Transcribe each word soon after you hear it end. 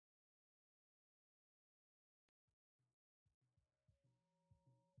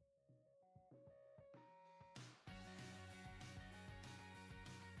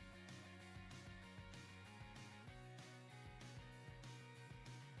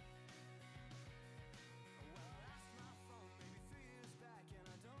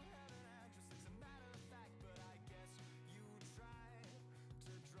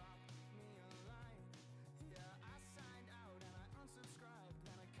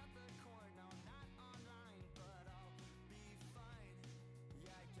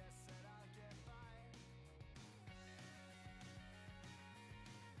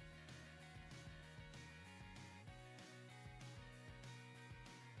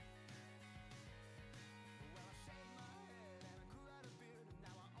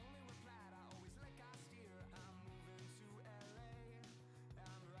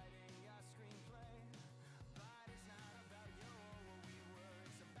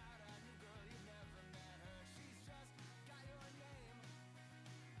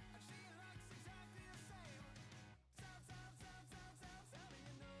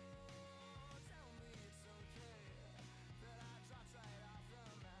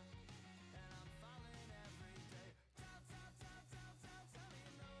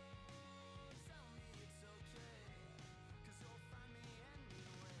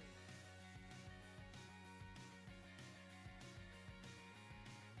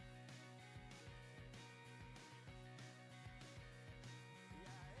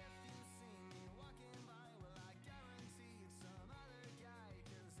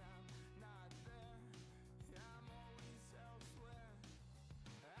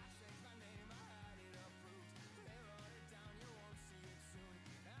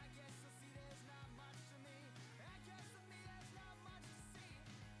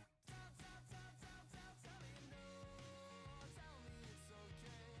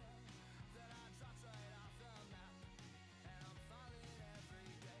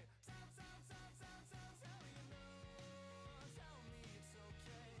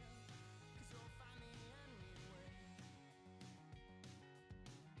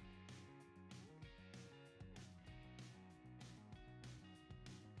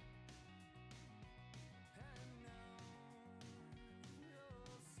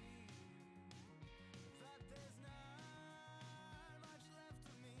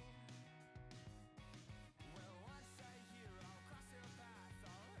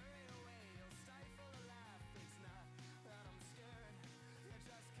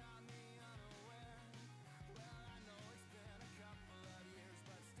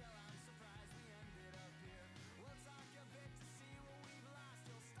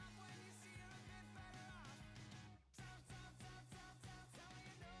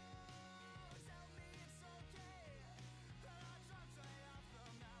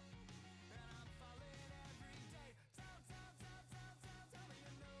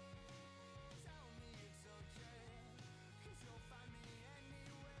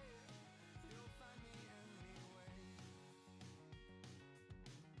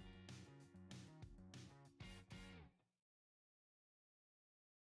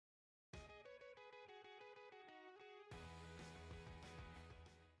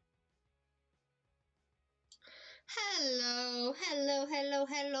Hello, hello, hello,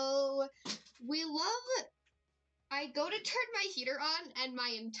 hello. I go to turn my heater on and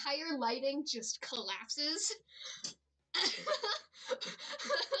my entire lighting just collapses.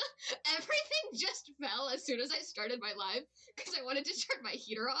 Everything just fell as soon as I started my live because I wanted to turn my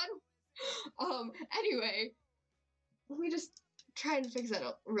heater on. Anyway, let me just try and fix that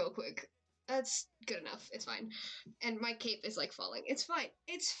up real quick. That's good enough. It's fine. And my cape is like falling. It's fine.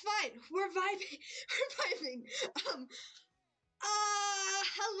 It's fine. We're vibing. We're vibing. Hello.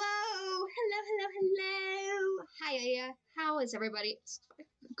 Hello, hello, hello. Hiya. How is everybody?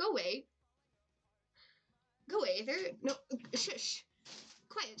 Go away. Go away. There. No. Shush.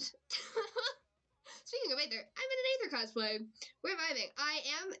 Quiet. Speaking of Aether, I'm in an Aether cosplay. We're vibing.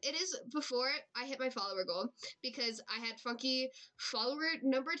 It is before I hit my follower goal because I had funky follower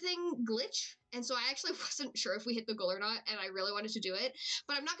number thing glitch. And so I actually wasn't sure if we hit the goal or not. And I really wanted to do it.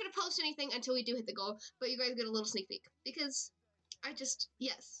 But I'm not going to post anything until we do hit the goal. But you guys get a little sneak peek because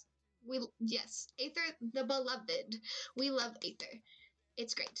yes, Aether, the beloved. We love Aether.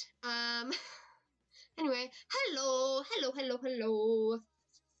 It's great. Anyway, hello.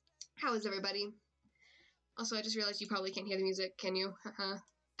 How is everybody? Also, I just realized you probably can't hear the music, can you?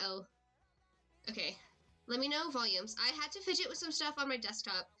 L. Okay. Let me know volumes. I had to fidget with some stuff on my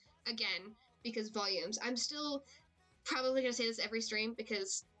desktop, again, because volumes. I'm still probably going to say this every stream,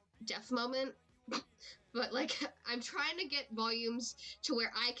 because deaf moment. But, like, I'm trying to get volumes to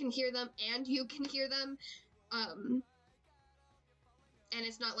where I can hear them and you can hear them. And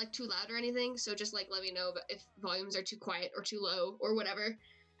it's not, like, too loud or anything, so just, like, let me know if volumes are too quiet or too low or whatever.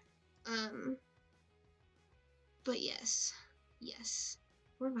 But yes,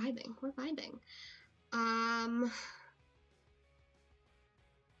 we're vibing.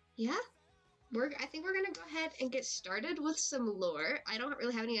 Yeah, I think we're gonna go ahead and get started with some lore. I don't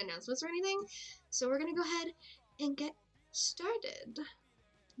really have any announcements or anything, so we're gonna go ahead and get started.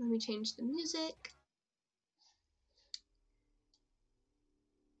 Let me change the music.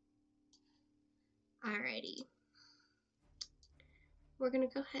 Alrighty. We're gonna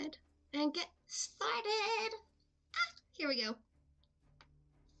go ahead and get started. Here we go.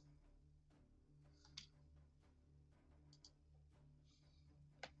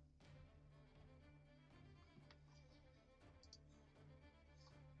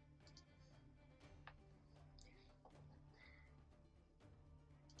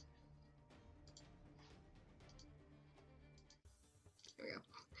 Here we go.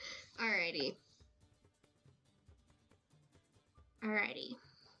 Alrighty.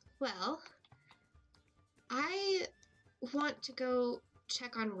 Well, I want to go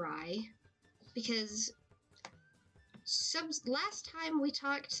check on Rye because last time we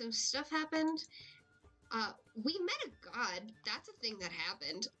talked, some stuff happened. We met a god. That's a thing that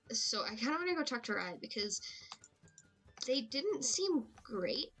happened. So I kind of want to go talk to Rye because they didn't seem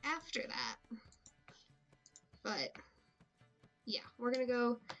great after that. But yeah, we're gonna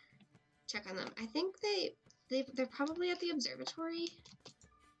go check on them. I think they're probably at the observatory.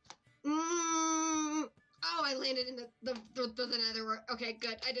 Oh, I landed in the nether world. Okay,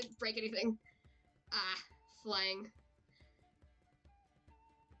 good. I didn't break anything. Flying.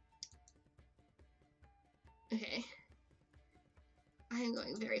 Okay. I am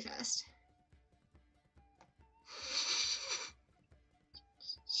going very fast.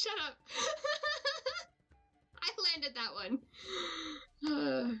 Shut up. I landed that one.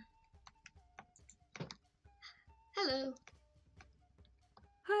 Hello.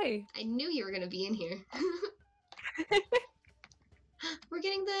 Hi. I knew you were going to be in here. We're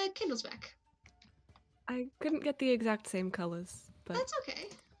getting the Kindles back. I couldn't get the exact same colors, but that's okay.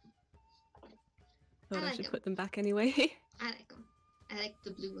 Thought I should put them back anyway. I like them. I like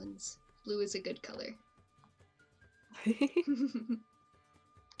the blue ones. Blue is a good color.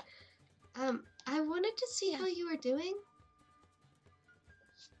 I wanted to see how you were doing.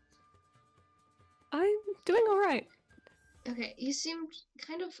 I'm doing all right. Okay, you seemed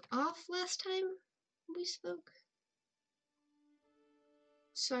kind of off last time we spoke.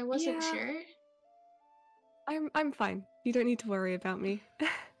 So I wasn't sure. I'm fine. You don't need to worry about me.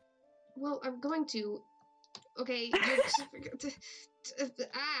 Well, I'm going to. Okay,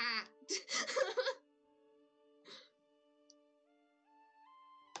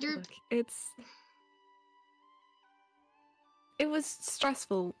 Look, it was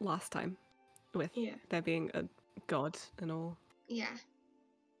stressful last time with there being a god and all. Yeah.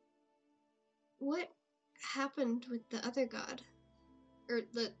 What happened with the other god?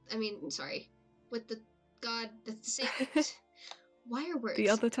 With the god that's the same. Why are words? The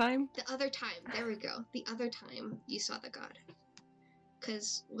other time? The other time. There we go. The other time you saw the god.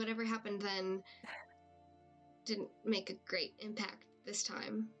 Because whatever happened then, didn't make a great impact this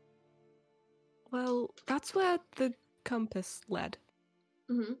time. Well, that's where the compass led.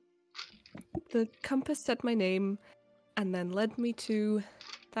 Mm-hmm. The compass said my name and then led me to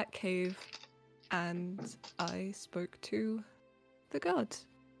that cave, and I spoke to the gods.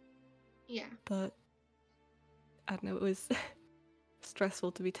 Yeah. But I don't know, it was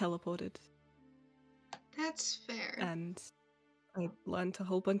stressful to be teleported. That's fair. And I learned a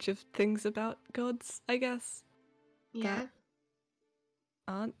whole bunch of things about gods, I guess. Yeah. That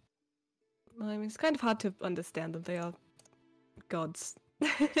aren't... I mean, it's kind of hard to understand them. They are gods.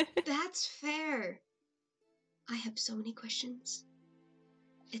 That's fair. I have so many questions.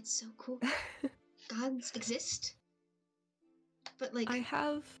 It's so cool. Gods exist? But, like...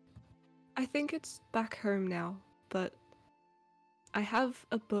 I think it's back home now, but I have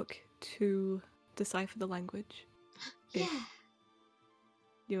a book to decipher the language. Yeah.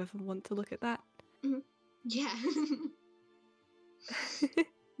 If you ever want to look at that. Mm-hmm. Yeah.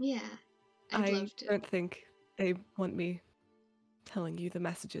 Yeah. I'd love to. I don't think they want me telling you the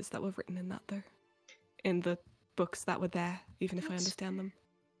messages that were written in that, though. In the books that were there, even if I understand them.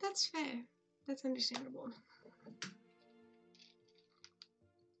 That's fair. That's understandable.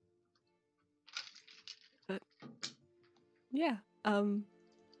 But yeah, I've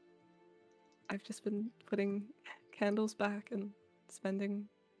just been putting candles back and spending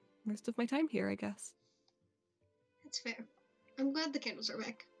most of my time here, I guess. That's fair. I'm glad the candles are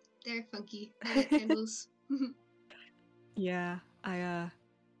back. They're funky. I like candles. Yeah, I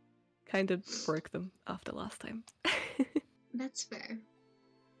kind of broke them after last time. That's fair.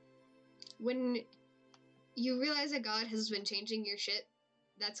 When you realize that God has been changing your shit,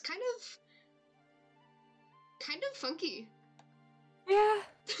 that's kind of funky. Yeah.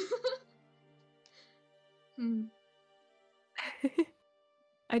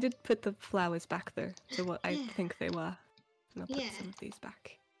 I did put the flowers back though, to what I think they were. And I'll put some of these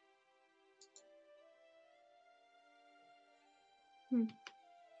back.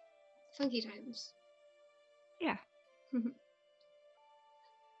 Funky times. Yeah.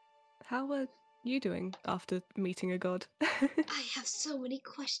 How are you doing after meeting a god? I have so many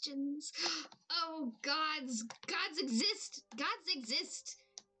questions. Oh, gods! Gods exist! Gods exist!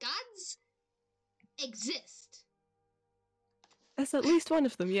 Gods exist! There's at least one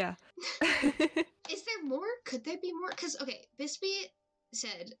of them, yeah. Is there more? Could there be more? Because, okay, Bispy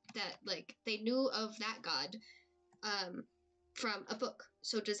said that, like, they knew of that god from a book.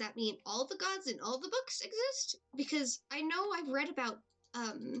 So does that mean all the gods in all the books exist? Because I know I've read about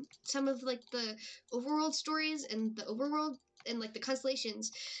some of, like, the overworld stories, and the overworld and, like, the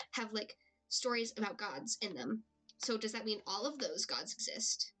constellations have, like, stories about gods in them. So does that mean all of those gods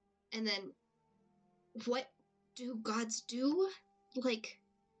exist? And then what do gods do? Like,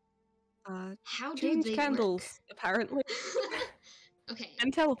 how change do they candles, work? apparently. Okay.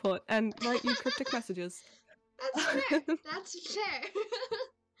 And teleport, and write you cryptic messages. That's fair. That's fair.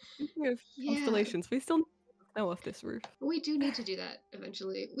 Speaking of constellations, we still know of this roof. We do need to do that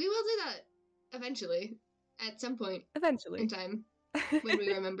eventually. We will do that eventually. At some point. Eventually. In time. When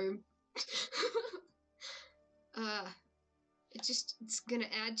we remember. It's gonna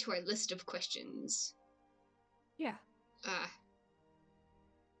add to our list of questions. Yeah.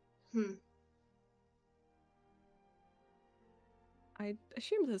 I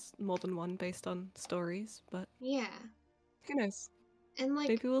assume there's more than one based on stories, but... Yeah. Who knows? And, like...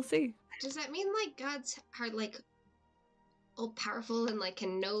 Maybe we'll see. Does that mean, like, gods are, like, all-powerful and, like,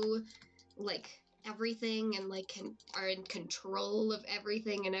 can know, like, everything and, like, are in control of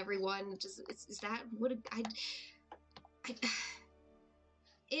everything and everyone? Is that what...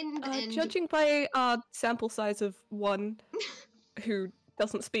 Judging by our sample size of one who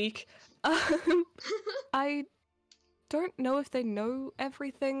doesn't speak, I don't know if they know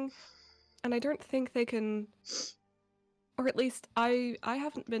everything, and I don't think they can, or at least I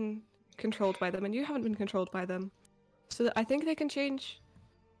haven't been controlled by them, and you haven't been controlled by them, so I think they can change,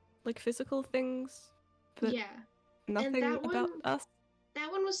 like, physical things, but nothing about us.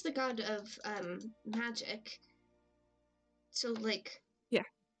 That one was the god of magic, so, like... Yeah.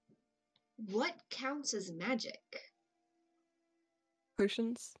 What counts as magic?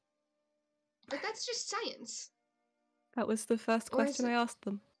 Potions. But that's just science. That was the first question I asked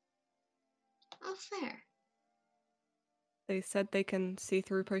them. Oh, fair. They said they can see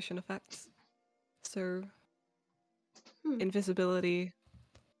through potion effects. So, invisibility.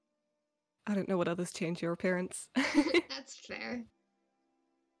 I don't know what others change your appearance. That's fair.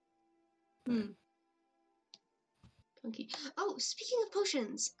 Funky. Oh, speaking of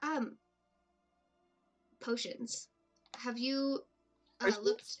potions, potions. Have you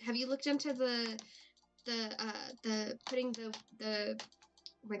looked into the the putting the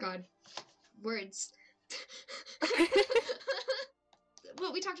oh my god, words.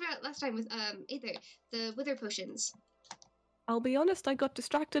 What we talked about last time with Aether, the wither potions. I'll be honest, I got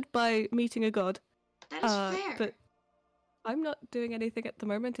distracted by meeting a god. That is fair. But I'm not doing anything at the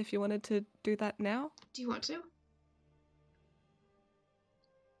moment if you wanted to do that now. Do you want to?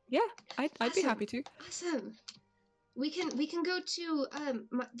 Yeah, I'd be Awesome. happy to. Awesome. We can go to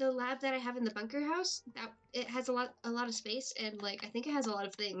the lab that I have in the bunker house. That it has a lot of space, and like I think it has a lot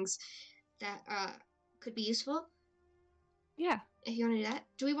of things that could be useful. Yeah. If you want to do that,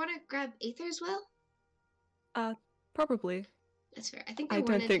 do we want to grab Aether as well? Probably. That's fair. I think I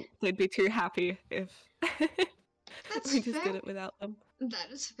don't think they'd be too happy if That's we just fair. did it without them.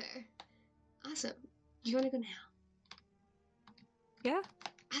 That is fair. Awesome. Do you want to go now? Yeah.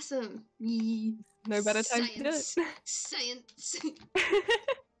 Awesome. Yee. No better time to do it. Science.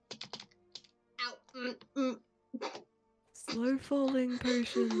 Ow. Slow falling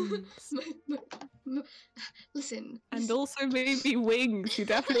potions. Listen. And also maybe wings. You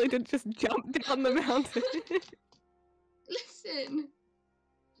definitely didn't just jump down the mountain. Listen.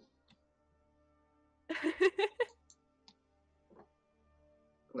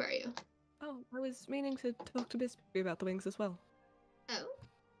 Where are you? Oh, I was meaning to talk to Bisbee about the wings as well. Oh?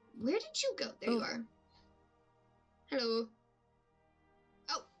 Where did you go? There you are. Hello.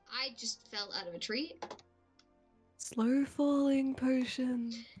 Oh, I just fell out of a tree. Slow falling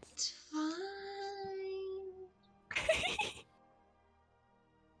potions. It's fine.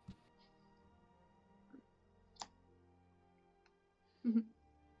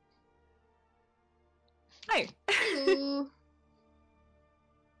 Hi. Hello.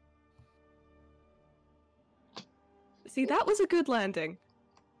 See, that was a good landing.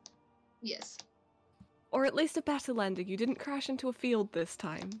 Yes. Or at least a better landing. You didn't crash into a field this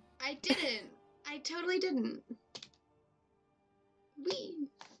time. I didn't. I totally didn't. Wee.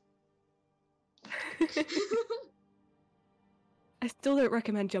 I still don't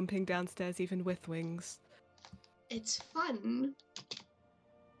recommend jumping downstairs even with wings. It's fun.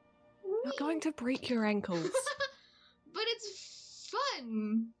 You're going to break your ankles. But it's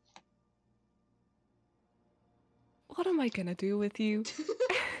fun. What am I gonna do with you?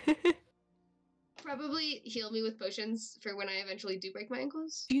 Probably heal me with potions for when I eventually do break my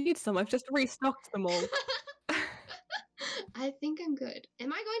ankles. You need some. I've just restocked them all. I think I'm good.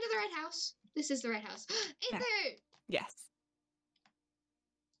 Am I going to the right house? This is the right house. Aether! Yes.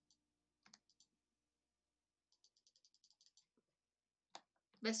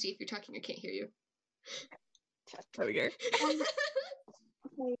 Bestie, if you're talking, I can't hear you. There we go.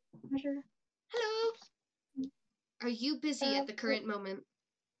 Okay, measure. Hello! Are you busy at the current moment?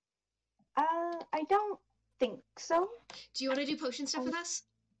 I don't think so. Do you want to do potion stuff with us?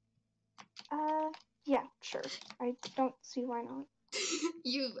 Yeah, sure. I don't see why not.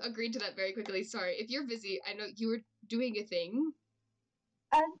 You agreed to that very quickly. Sorry. If you're busy, I know you were doing a thing.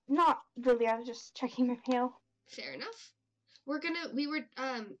 Not really. I was just checking my mail. Fair enough. We were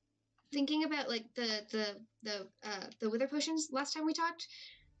thinking about like the wither potions last time we talked.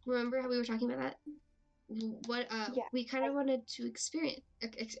 Remember how we were talking about that? Yeah. We kind of wanted to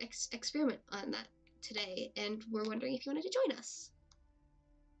experiment on that today, and we're wondering if you wanted to join us.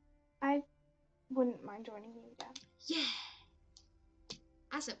 I wouldn't mind joining you again. Yeah.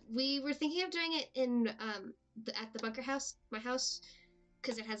 Awesome. We were thinking of doing it in at the bunker house, my house,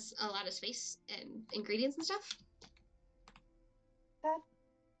 because it has a lot of space and ingredients and stuff. That'd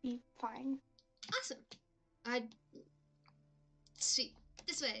be fine. Awesome. See,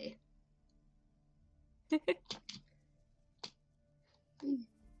 this way.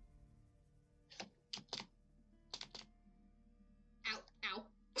 Ow, ow.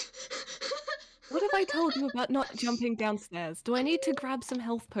 What have I told you about not jumping downstairs? Do I need to grab some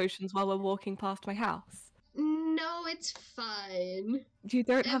health potions while we're walking past my house? No, it's fine. You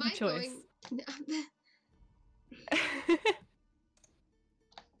don't have a choice.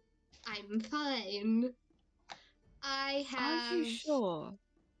 I'm fine. I have. Are you sure?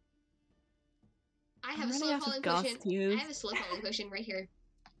 I have I'm a slow running out of falling gas potion. to use. I have a slow falling potion right here.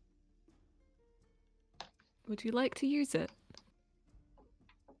 Would you like to use it?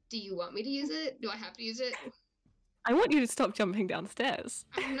 Do you want me to use it? Do I have to use it? I want you to stop jumping downstairs.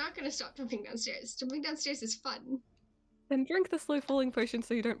 I'm not gonna stop jumping downstairs. Jumping downstairs is fun. Then drink the slow falling potion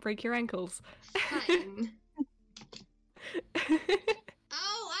so you don't break your ankles. Fine.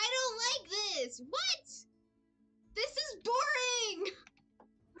 Oh, I don't like this! What? This is boring!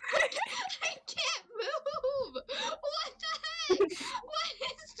 I can't move! What the heck? What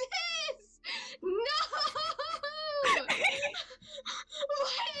is this? No!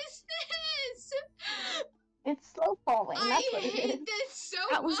 What is this? what it hate is. this so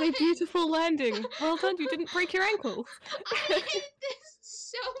That was much. a beautiful landing. Well done, you didn't break your ankles. I hate this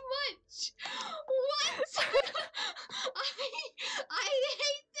so much. What? I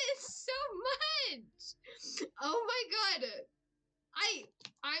hate this so much. Oh my god.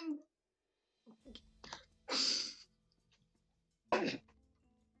 I'm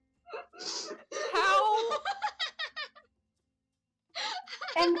How?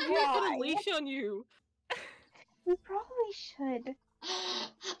 And Who put a why? leash on you? You probably should.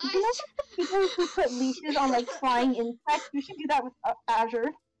 I You know, the people who put leashes on like flying insects. You should do that with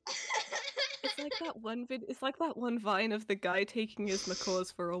Azure. It's like that one It's like that one vine of the guy taking his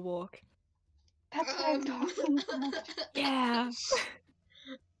macaws for a walk. That's what I'm talking about. Yeah.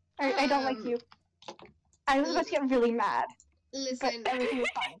 I don't like you. I was about to get really mad, Listen. but everything is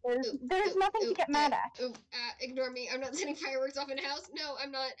fine. There's nothing to get mad at. Ignore me. I'm not setting fireworks off in a house. No,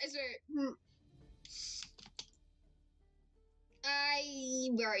 I'm not. I swear.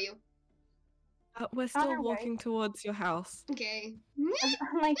 Where are you? We're On still our way. walking towards your house. Okay.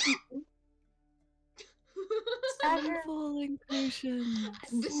 Like, Azure. Slow falling potions.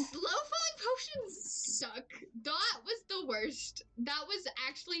 The slow falling potions suck. That was the worst. That was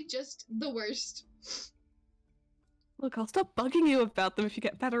actually just the worst. Look, I'll stop bugging you about them if you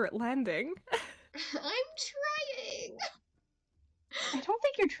get better at landing. I'm trying. I don't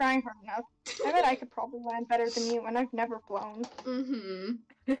think you're trying hard enough. I bet I could probably land better than you, and I've never blown. Mm-hmm.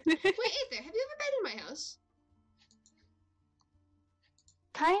 Wait, Aether, have you ever been in my house?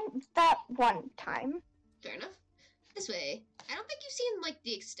 That one time. Fair enough. This way. I don't think you've seen, like,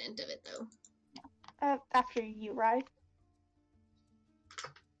 the extent of it, though. After you arrived.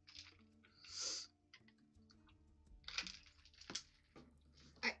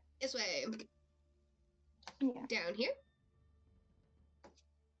 Alright, this way. Yeah. Down here.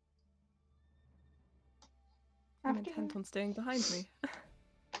 I'm After intent on staying behind me.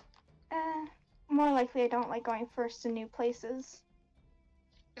 more likely I don't like going first to new places.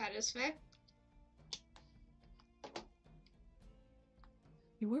 That is fair.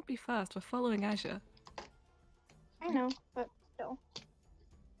 You won't be fast, we're following Azure. I know, but still.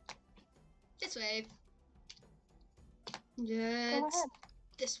 This way. Go That's ahead.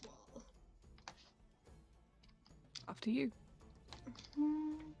 this wall. After you.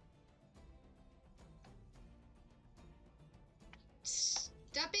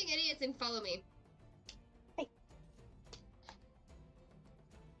 Stop being idiots and follow me. Hey.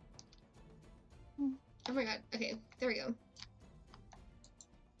 Oh my god. Okay, there we go.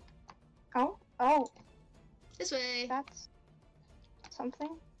 Oh, This way. that's something.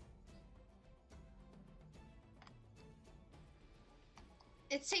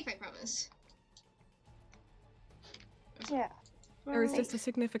 It's safe, I promise. Yeah. There is just a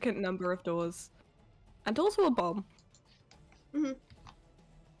significant number of doors. And also a bomb. Mm-hmm.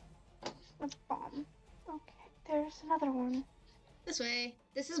 A bomb. Okay, there's another one. This way.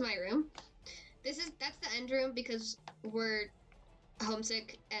 This is my room. That's the end room because we're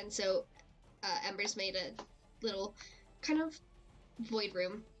homesick, and so Ember's made a little kind of void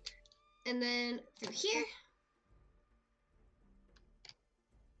room. And then through here.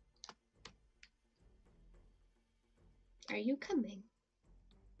 Are you coming?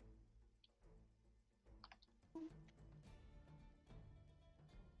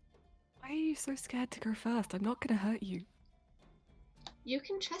 Why are you so scared to go first? I'm not gonna hurt you. You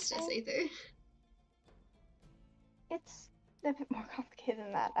can trust us, Aether. It's a bit more complicated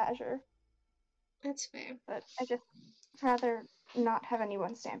than that, Azure. That's fair. But I just rather not have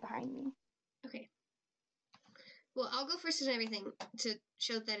anyone stand behind me. Okay. Well, I'll go first and everything to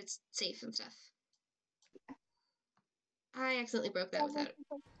show that it's safe and stuff. I accidentally broke that without it.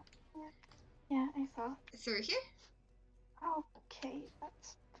 Yeah, I saw. Through here? Okay,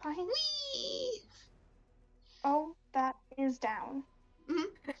 that's fine. Whee! Oh, that is down.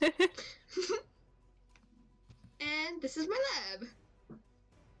 And this is my lab.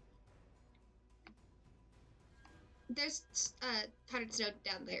 There's powdered snow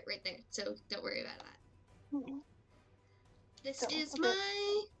down there, right there, so don't worry about that. Hmm. This So, is okay.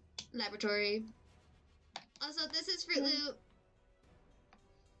 my laboratory. Also, this is Fruit Loop.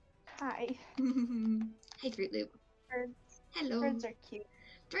 Hi. Hey, Fruit Loop. Birds. Hello. Birds are cute.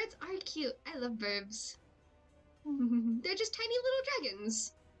 Birds are cute. I love birds. Mhm. They're just tiny little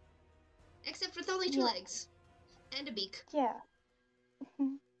dragons. Except with only two Yeah. legs. And a beak. Yeah.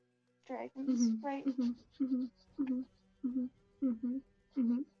 Dragons, right?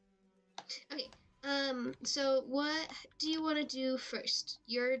 Okay, so what do you want to do first?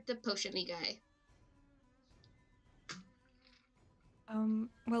 You're the potion-y guy.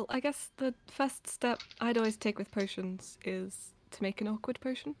 Well, I guess the first step I'd always take with potions is to make an awkward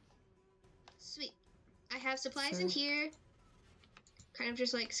potion. Sweet. I have supplies in So- here, kind of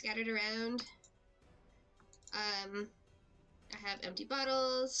just like scattered around. I have empty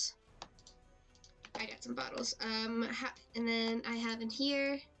bottles. I got some bottles. And then I have in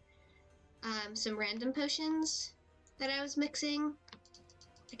here, some random potions that I was mixing.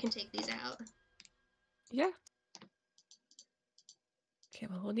 I can take these out. Yeah. Okay,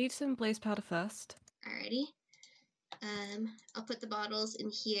 well, we'll need some blaze powder first. Alrighty. I'll put the bottles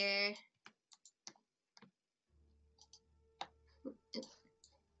in here.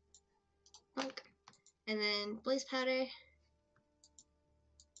 Bonk. And then blaze powder.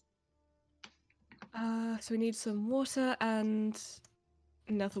 So we need some water and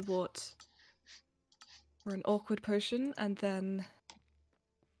nether wart for an awkward potion, and then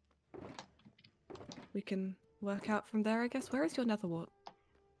we can work out from there, I guess. Where is your nether wart?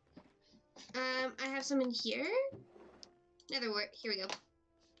 I have some in here. Another word. Here we go.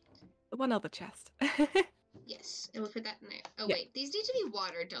 The one other chest. Yes, and we'll put that in there. Oh Yeah. wait, these need to be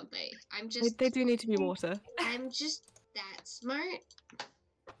watered, don't they? They do need to be water. I'm just that smart.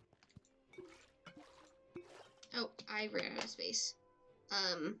 Oh, I ran out of space.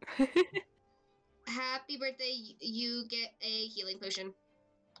 Happy birthday! You get a healing potion.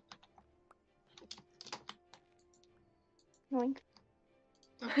 Yoink.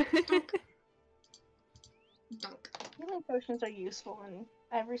 Dunk, dunk, dunk. Healing potions are useful in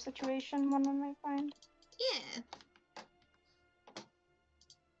every situation, one might find. Yeah.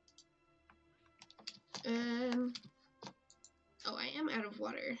 Oh, I am out of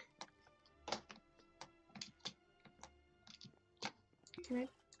water. Can I?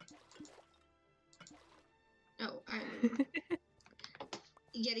 Oh, I'm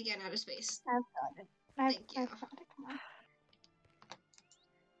yet again out of space. I've got it. Thank you. I've got it. Come on.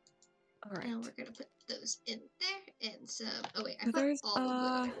 All right. Now we're gonna put those in there and some. Oh wait, I So put those all of the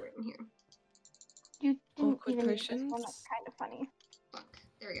are other word in here. You didn't awkward even use this one. potions. That's kind of funny. Fuck.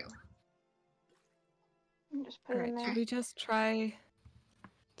 There we go. You just put All it in right. there. Should we just try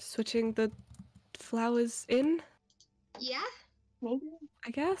switching the flowers in? Yeah. Maybe.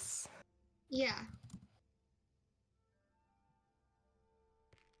 I guess. Yeah.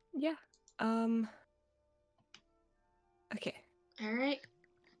 Yeah. Okay. All right.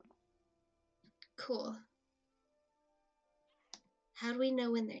 Cool. How do we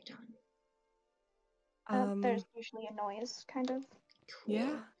know when they're done? There's usually a noise, kind of. Cool.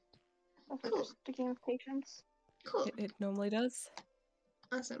 Yeah. So for Cool. just a game of patience. Cool. It normally does.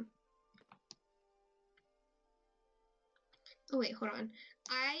 Awesome. Oh wait, hold on.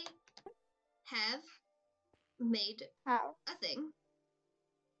 I have made How? a thing.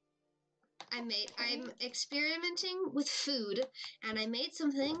 I'm experimenting with food, and I made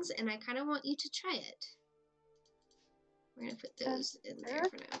some things, and I kind of want you to try it. We're gonna put those in there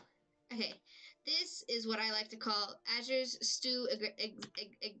for now. Okay, this is what I like to call Azure's stew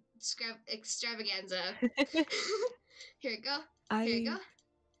extravaganza. Here we go. Here we go.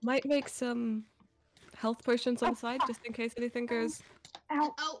 Might make some health potions on the side just in case anything goes.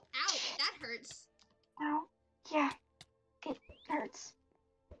 Ow. Oh, ow! That hurts. Ow. Yeah. It hurts.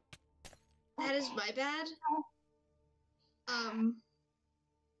 That is my bad.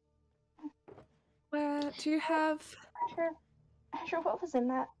 Where do you have? Asher, what was in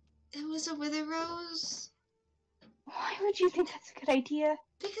that? It was a wither rose. Why would you think that's a good idea?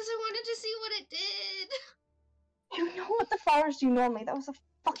 Because I wanted to see what it did. You know what the flowers do normally. That was a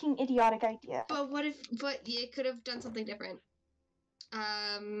fucking idiotic idea. But what if? But it could have done something different.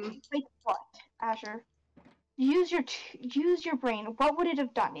 Like what, Asher? Use your brain. What would it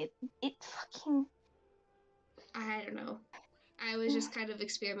have done? It fucking. I don't know. I was just kind of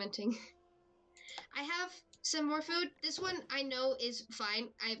experimenting. I have some more food. This one I know is fine.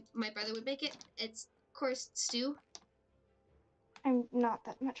 My brother would make it. It's coarse stew. I'm not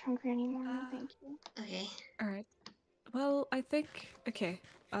that much hungry anymore. No, thank you. Okay. All right. Well, I think okay.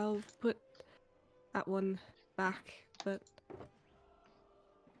 I'll put that one back. But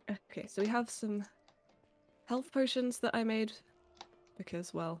okay, so we have some health potions that I made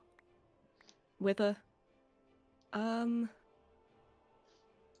because, well, wither.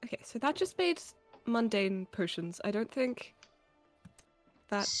 Okay, so that just made mundane potions. I don't think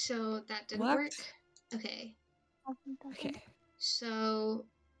that So that didn't worked. work. Okay. Okay. So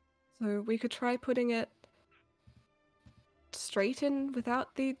We could try putting it straight in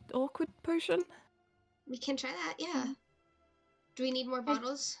without the awkward potion. we can try that. Yeah. Do we need more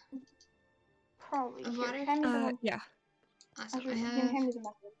bottles? Probably. Of Here, water? hand me the one. Yeah. Awesome. Asher, I you can have. hand me the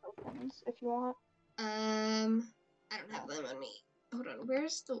message tokens if you want. I don't have them on me. hold on.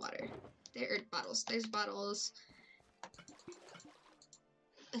 Where's the water? There are bottles. There's bottles.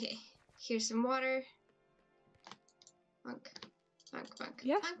 Okay, here's some water. Funk, funk, funk,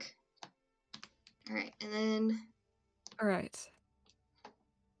 Yeah. funk. All right, and then All right.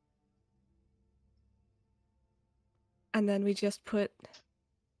 And then we just put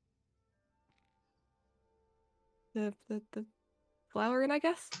the flour in, I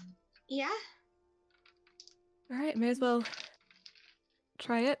guess. yeah, All right, may as well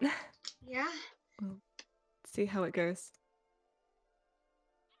try it. yeah. We'll see how it goes.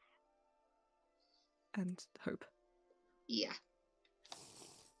 And hope. Yeah.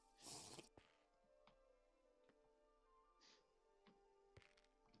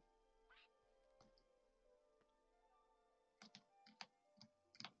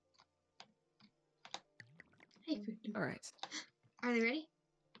 Hey, Fruit. All right. Are they ready?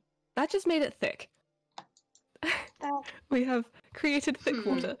 That just made it thick. That We have created thick Hmm.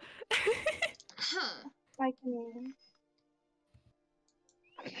 water. Huh. I can.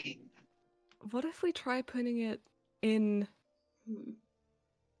 What if we try putting it in... Hmm.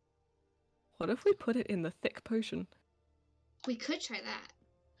 What if we put it in the thick potion? We could try that.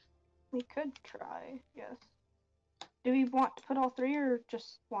 We could try, yes. Do we want to put all three or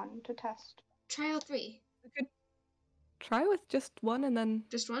just one to test? Try all three. We could try with just one and then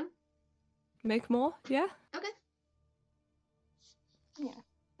Just one? make more, yeah? Okay. Yeah,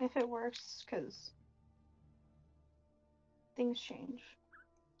 if it works, because things change.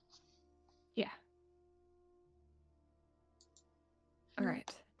 Yeah.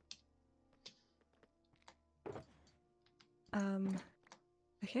 Alright.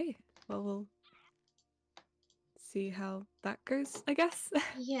 Okay, well, we'll see how that goes, I guess.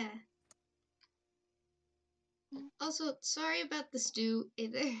 Yeah. Also, sorry about the stew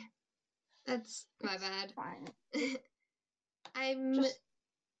either. That's my bad. Fine. I'm Just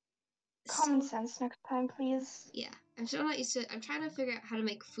common so- sense next time, please. Yeah, I'm still not used to. I'm trying to figure out how to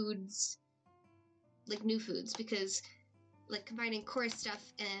make foods, like new foods, because like combining core stuff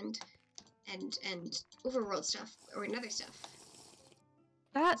and overworld stuff or another stuff.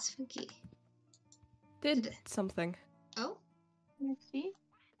 That That's funky. did Did it- something. Oh, Let's see.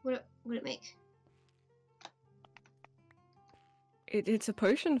 what would it make? It's a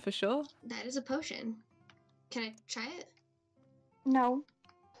potion for sure. That is a potion. Can I try it? No,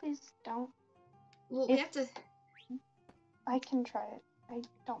 please don't. Well, we If- have to. I can try it. I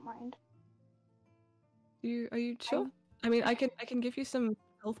don't mind. Are you sure? I mean, I can give you some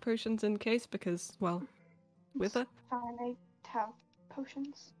health potions in case because, well, with her. Fine, I have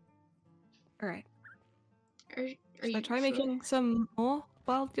potions. All right. Are Should you I try sure? making some more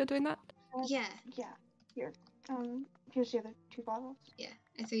while you're doing that? Yeah, Yeah, here. Here's the other two bottles. yeah.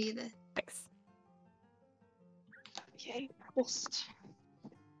 I threw you the. Thanks. Okay, just.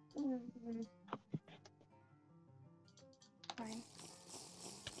 Fine.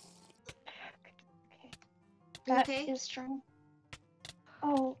 Okay. You That okay? is strong.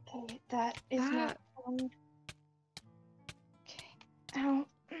 Oh, okay, that is not fun. Okay. Ow.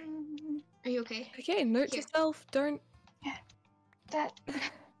 Are you okay? Okay, note to Here. self: don't. That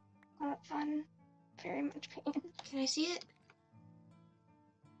not fun. Very much pain. Can I see it?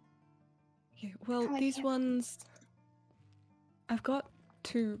 Okay, well, Oh, I these can't. ones. I've got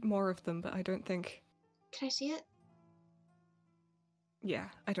 2 more of them, but I don't think. Can I see it? Yeah,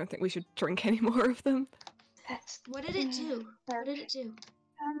 I don't think we should drink any more of them. That's What did it do? What did it do?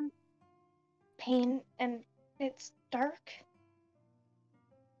 pain, and it's dark.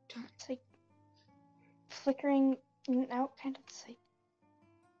 Dark. It's like flickering in and out, kind of. It's like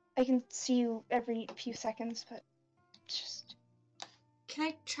I can see you every few seconds, but it's just Can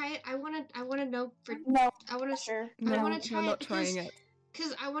I try it? I wanna know for. no. I wanna. Sure. No, wanna try we're it not because- trying it.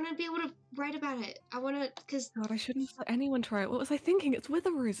 Cause I wanna be able to write about it. I wanna. Cause God, I shouldn't let anyone try it. What was I thinking? It's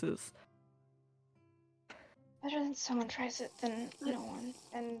wither roses. Better than someone tries it than no one.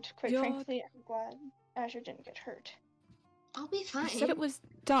 And quite You're- frankly, I'm glad Azure didn't get hurt. I'll be fine. You said it was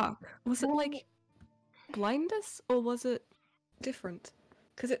dark. Was it No. like blind us or was it different?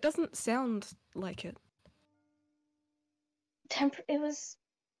 Because it doesn't sound like it. It was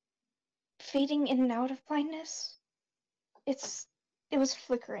fading in and out of blindness. It was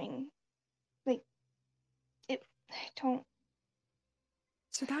flickering. Like it I don't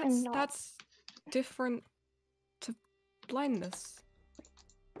So I'm not- that's different to blindness.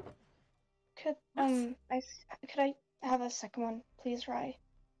 could What? could I have a second one, please, Rye?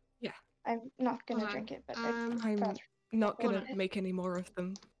 Yeah. I'm not gonna Hold on. drink it, but I'm got not Hold gonna on. make any more of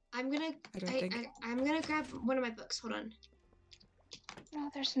them. I'm gonna. I don't think. I'm gonna grab one of my books. Hold on. no,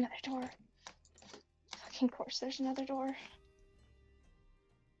 there's another door. Fucking course, there's another door.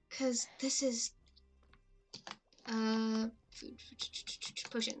 Because this is food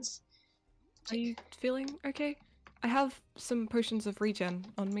potions. Are you feeling okay? I have some potions of regen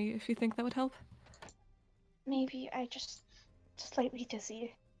on me if you think that would help. Maybe I just slightly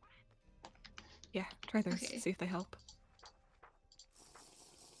dizzy. Yeah, try those, Okay. see if they help.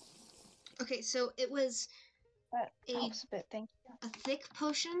 Okay, so it was That A- helps a bit, thank you. a thick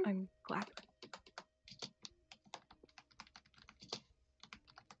potion. I'm glad.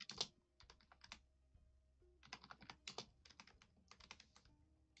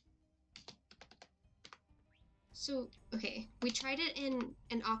 So, okay, we tried it in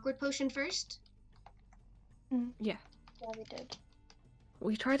an awkward potion first. Yeah. Yeah, we did.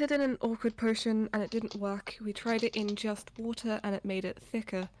 We tried it in an awkward potion and it didn't work. We tried it in just water and it made it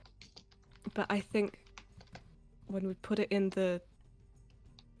thicker. But I think when we put it in the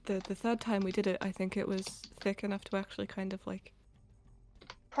third time we did it, I think it was thick enough to actually kind of like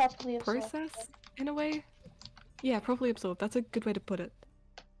Properly absorbed. process in a way. Yeah, properly absorbed. That's a good way to put it.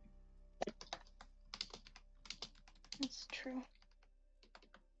 That's true.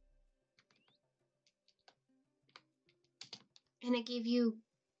 And it gave you,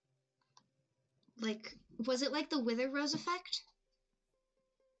 like, was it like the Wither Rose effect?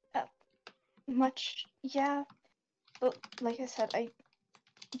 Much, yeah. But like I said,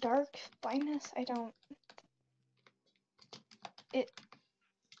 dark blindness, I don't. It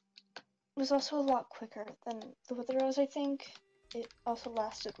was also a lot quicker than the Wither Rose, I think. It also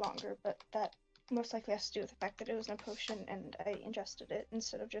lasted longer, but that most likely has to do with the fact that it was in a potion and I ingested it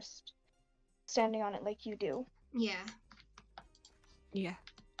instead of just standing on it like you do. Yeah. Yeah.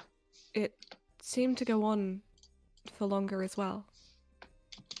 It seemed to go on for longer as well.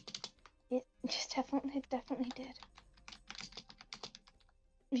 It definitely did.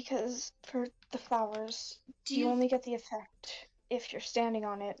 Because for the flowers, you only get the effect if you're standing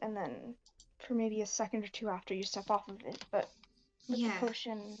on it, and then for maybe a second or two after you step off of it. But with the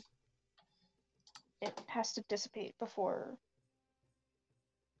potion, it has to dissipate before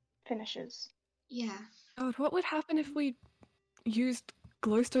finishes. Yeah. God, what would happen if we used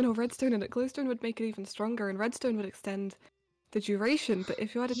glowstone or redstone, and glowstone would make it even stronger, and redstone would extend the duration, but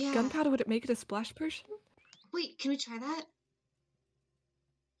if you added gunpowder, would it make it a splash potion? Wait, can we try that?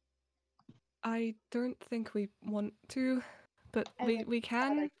 I don't think we want to, but we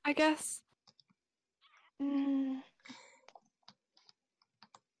can, I guess.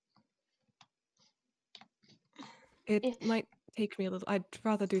 It might take me a little. I'd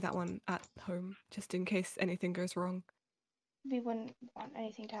rather do that one at home, just in case anything goes wrong. We wouldn't want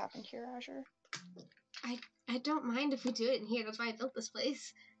anything to happen here, Azure. I don't mind if we do it in here. That's why I built this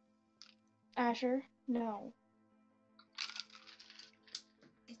place. Azure, no.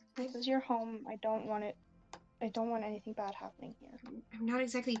 This is your home. I don't want anything bad happening here. I'm not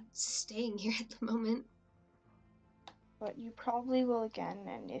exactly staying here at the moment. But you probably will again,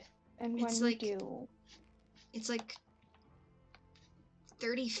 and when you do... It's like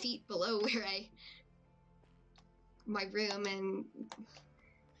 30 feet below where my room, and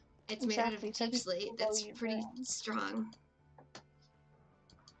it's made out of deep slate. That's pretty strong.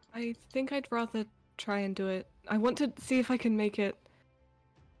 I think I'd rather try and do it. I want to see if I can make it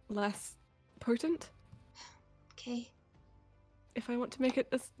less potent. Okay. If I want to make it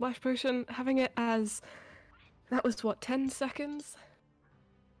a splash potion, having it as... That was what, 10 seconds?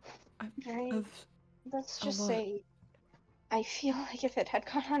 Right. Let's just say, I feel like if it had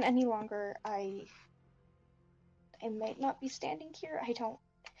gone on any longer, I might not be standing here. I don't...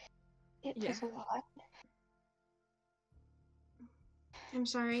 It was a lot. I'm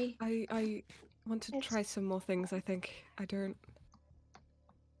sorry. I want to try some more things, I think. I don't...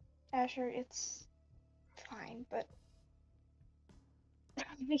 Azure, it's fine, but...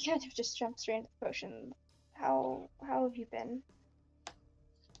 We can't have just jumped straight into the potion. How have you been?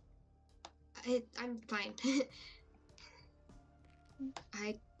 I'm fine.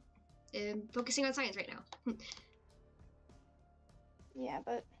 I am focusing on science right now. Yeah,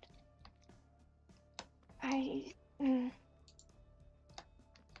 but... Yeah.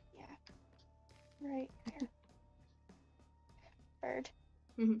 Right there. Bird.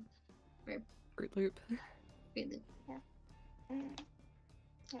 Bird. Fruit Loop. Fruit Loop. Yeah.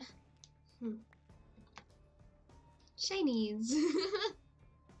 Yeah. Shinies.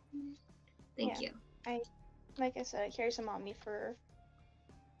 Thank you. Like I said, I carry some on me for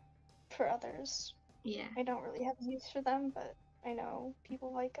others. Yeah. I don't really have use for them, but I know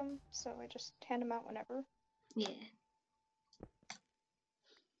people like them, so I just hand them out whenever. Yeah.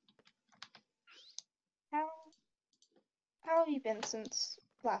 How have you been since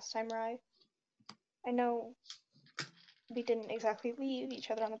last time, Rai? I know we didn't exactly leave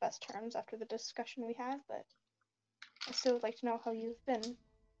each other on the best terms after the discussion we had, but I still would like to know how you've been.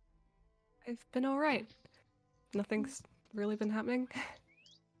 I've been alright. Nothing's really been happening.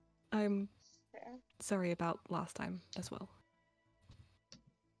 I'm sorry about last time as well.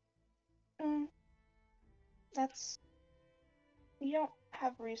 That's... You don't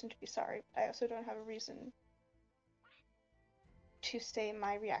have a reason to be sorry, but I also don't have a reason to say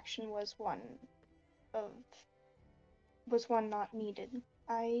my reaction was one not needed.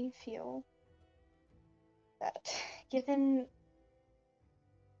 I feel that given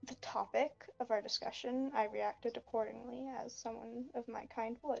the topic of our discussion, I reacted accordingly as someone of my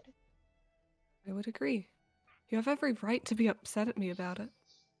kind would. I would agree. You have every right to be upset at me about it.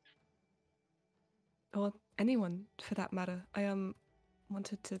 Or anyone, for that matter. I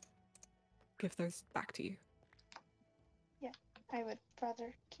wanted to give those back to you. Yeah, I would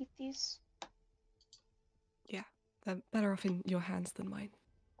rather keep these. Yeah, they're better off in your hands than mine.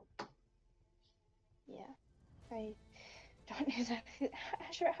 Yeah, I don't know exactly.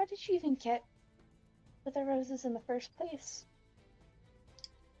 Asher, how did you even get with the roses in the first place?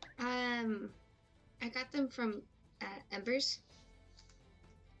 I got them from Embers.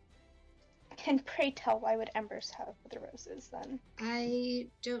 And pray tell, why would Embers have the roses then? I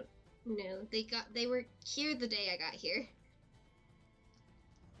don't know. They were here the day I got here.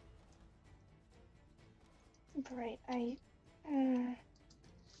 Right,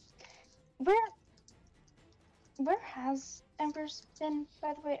 where has Embers been,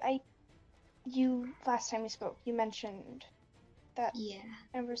 by the way? Last time we spoke, you mentioned that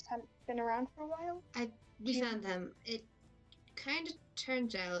Embers hadn't been around for a while? We found them. It kind of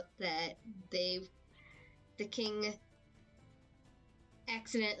turns out that the king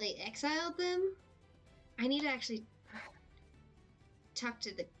accidentally exiled them. I need to actually talk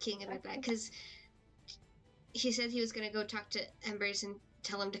to the king about that, because he said he was going to go talk to Embers and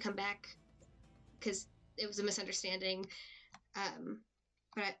tell him to come back, because it was a misunderstanding.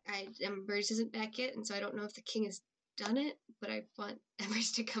 But Embers isn't back yet, and so I don't know if the king has done it, but I want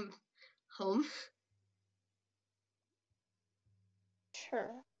Embers to come home.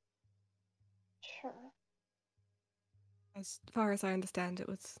 Sure. As far as I understand, it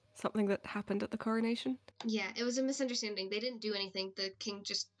was something that happened at the coronation? Yeah, it was a misunderstanding. They didn't do anything. The king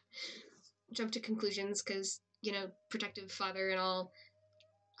just jumped to conclusions because, protective father and all.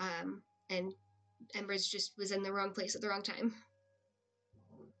 And Embers just was in the wrong place at the wrong time.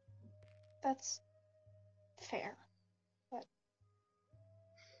 That's fair. But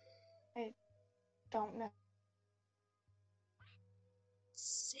I don't know.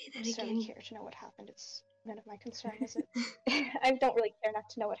 Say that again. I care to know what happened. It's none of my concern, is it? I don't really care enough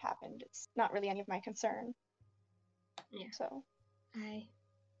to know what happened. It's not really any of my concern. Yeah. So.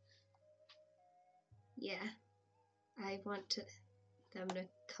 I want them to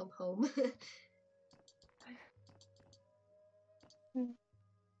come home.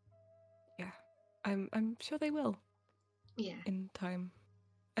 Yeah, I'm sure they will. Yeah. In time,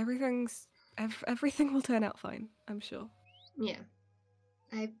 everything will turn out fine. I'm sure. Yeah.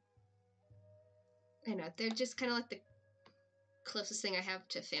 I know, they're just kind of like the closest thing I have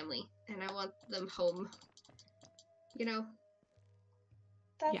to family, and I want them home.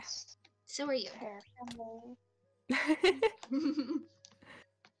 That's yeah. So are you. Fair.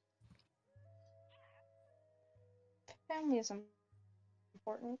 Family is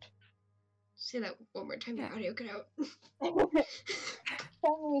important. Say that one more time. Your audio cut out.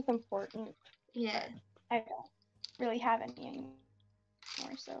 Family is important. Yeah. I don't really have any anymore,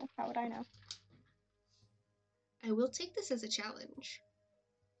 so how would I know? I will take this as a challenge.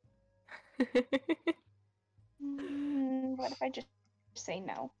 What if I just say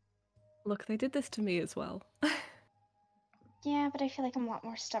no? Look, they did this to me as well. Yeah, but I feel like I'm a lot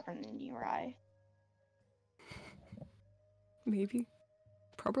more stubborn than you or I. Maybe.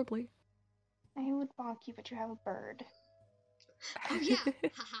 Probably. I would bonk you, but you have a bird. Oh yeah!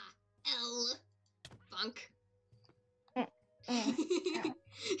 Haha. L. Bonk. Yeah.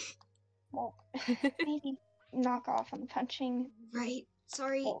 Well, maybe knock off on the punching. Right.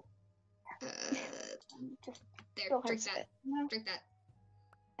 Sorry. Well, just there. Drink that. No. Drink that.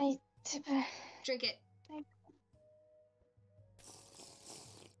 Drink it.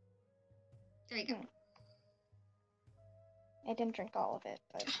 There you go. I didn't drink all of it,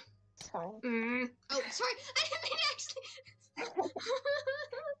 but it's fine. Oh, sorry. I didn't mean to actually.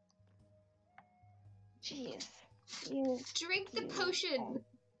 Jeez. You drink the potion.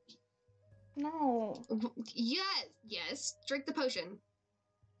 No. Yes. Drink the potion.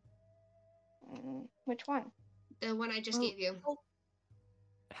 Which one? The one I just gave you.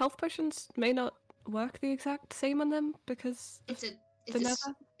 Health potions may not work the exact same on them because It's the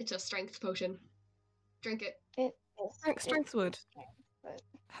nether. it's a strength potion. Drink it. It is. Strength would. But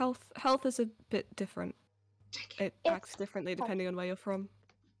Health is a bit different. Drink it. It acts differently depending on where you're from.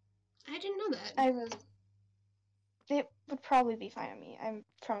 I didn't know that. It would probably be fine on me. I'm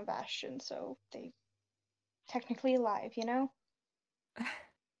from a bastion, so they technically alive, you know?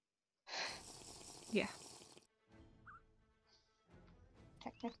 Yeah.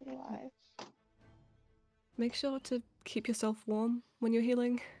 Technically alive. Make sure to keep yourself warm when you're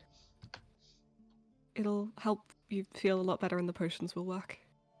healing. It'll help you feel a lot better and the potions will work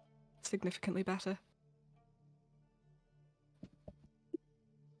significantly better.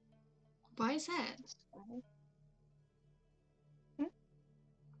 Why is that?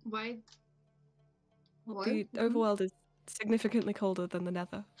 Why? Well, the overworld is significantly colder than the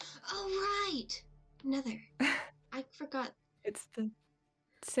nether. Oh, right! Nether. I forgot. It's the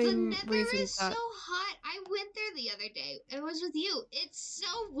same the nether reason is that... so hot. I went there the other day. It was with you. It's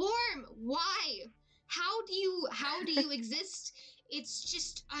so warm. Why? How do you exist? It's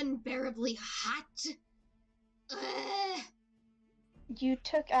just unbearably hot. Ugh. You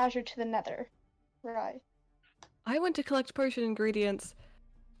took Azure to the nether, right? I went to collect potion ingredients,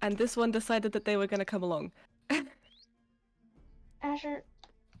 and this one decided that they were going to come along. Azure,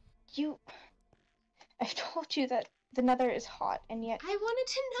 I've told you that the nether is hot, and yet... I wanted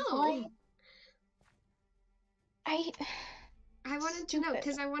to know. I wanted to know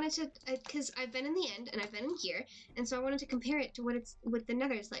because I've been in the end and I've been in here, and so I wanted to compare it to what the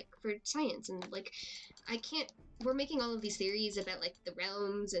nether is like for science, and like we're making all of these theories about like the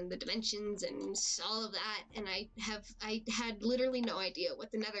realms and the dimensions and all of that, and I had literally no idea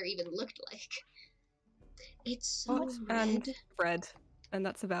what the nether even looked like. It's so red, and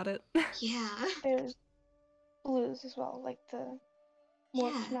that's about it. Yeah. There's blues as well, like the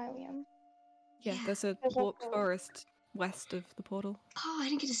warped nylium. Yeah, there's a warped forest west of the portal. Oh, I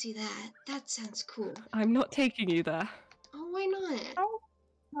didn't get to see that. That sounds cool. I'm not taking you there. Oh, why not? Oh,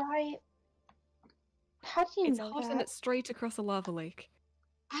 right. How do you know that? It's hot and it's straight across a lava lake.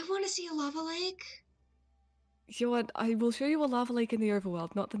 I want to see a lava lake. I will show you a lava lake in the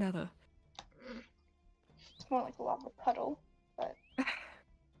overworld, not the nether. It's more like a lava puddle, but...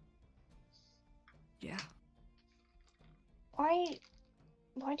 Yeah. Why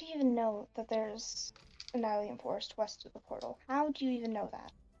do you even know that there's a nylium forest west of the portal? How do you even know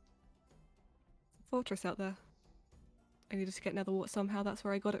that? Fortress out there. I needed to get nether wart somehow, that's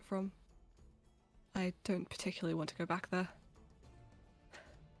where I got it from. I don't particularly want to go back there.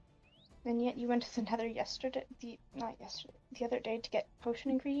 And yet you went to the nether the other day to get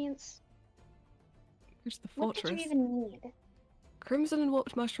potion ingredients? Where's the fortress? What did you even need? Crimson and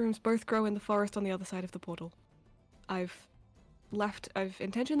warped mushrooms both grow in the forest on the other side of the portal. I've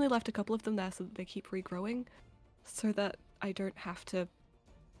intentionally left a couple of them there so that they keep regrowing, so that I don't have to,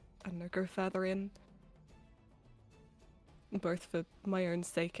 I don't know, go further in. Both for my own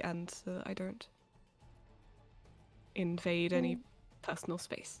sake and so I don't invade any personal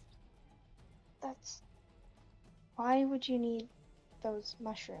space. Why would you need those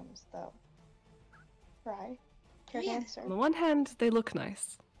mushrooms, though? Right? Good answer. On the one hand, they look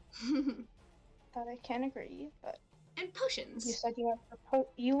nice. That I can agree, but... And potions. You said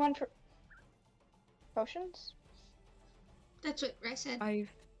you went for potions? That's what I said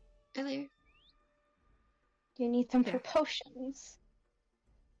earlier. You need them for potions.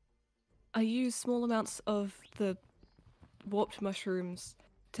 I use small amounts of the warped mushrooms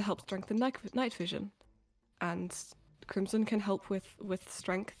to help strengthen night vision, and Crimson can help with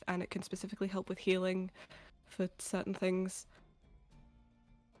strength, and it can specifically help with healing for certain things,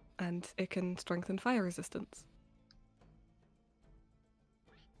 and it can strengthen fire resistance.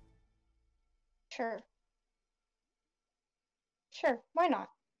 Sure, why not?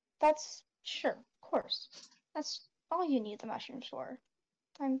 Sure, of course. That's all you need the mushrooms for.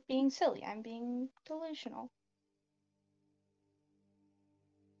 I'm being silly, I'm being delusional.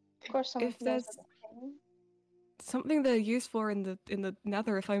 Of course someone knows what they're saying. Something they're used for in the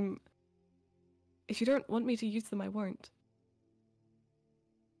nether, if you don't want me to use them, I won't.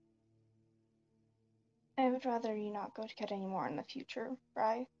 I would rather you not go to get any more in the future,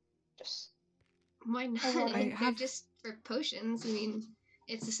 right? Why not? They're just for potions. I mean,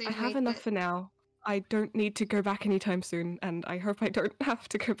 it's the same I have enough for now. I don't need to go back anytime soon, and I hope I don't have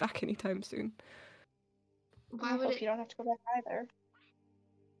to go back anytime soon. I hope you don't have to go back either.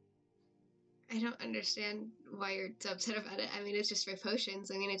 I don't understand why you're so upset about it. I mean, it's just for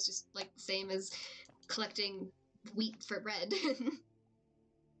potions. I mean, it's just like the same as collecting wheat for bread.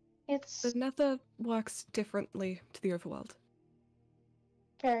 The nether works differently to the overworld.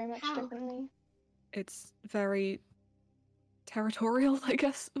 Very much differently. It's very territorial, I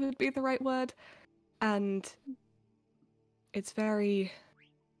guess would be the right word. And it's very,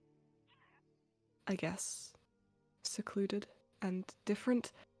 I guess, secluded and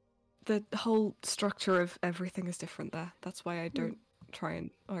different. The whole structure of everything is different there. That's why I don't try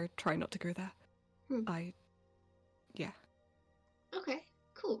not to go there. Yeah. Okay,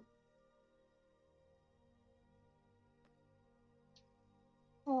 cool.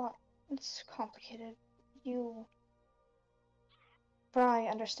 Well, it's complicated. Bri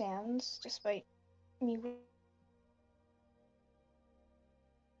understands, despite me.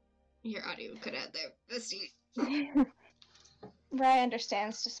 Your audio cut out there, bestie. Bri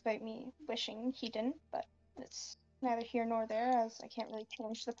understands, despite me wishing he didn't, but it's neither here nor there, as I can't really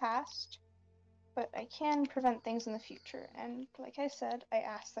change the past. But I can prevent things in the future, and like I said, I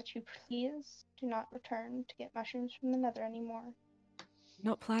ask that you please do not return to get mushrooms from the Nether anymore.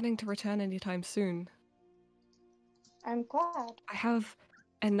 Not planning to return anytime soon. I'm glad. I have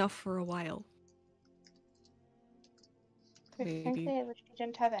enough for a while. Quite frankly, I wish you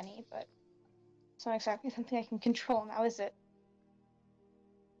didn't have any, but it's not exactly something I can control now, is it?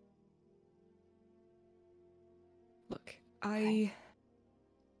 Look, I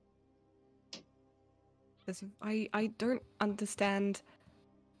don't understand,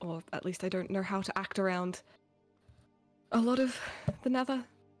 or at least I don't know how to act around a lot of the Nether.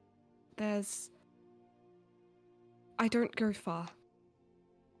 I don't go far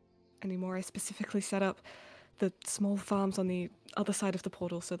anymore. I specifically set up the small farms on the other side of the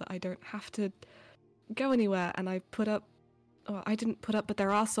portal so that I don't have to go anywhere, and I didn't put up, but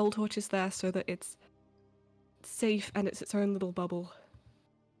there are soul torches there so that it's safe and it's its own little bubble.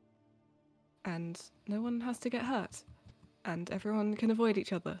 And no one has to get hurt. And everyone can avoid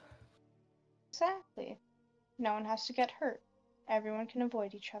each other. Exactly. No one has to get hurt. Everyone can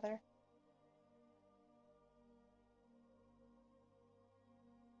avoid each other.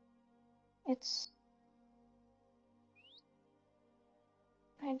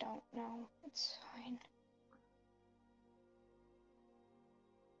 I don't know. It's fine.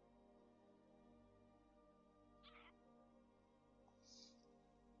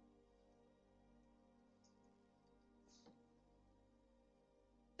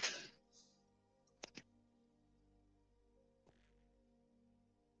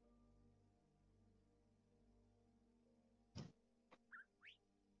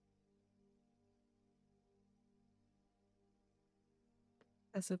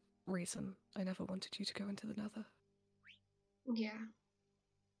 There's a reason I never wanted you to go into the Nether. Yeah.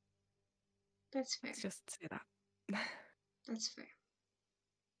 That's fair. Let's just say that. That's fair.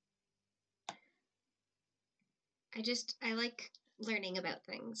 I like learning about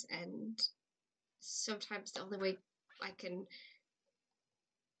things, and sometimes the only way I can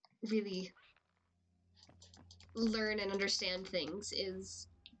really learn and understand things is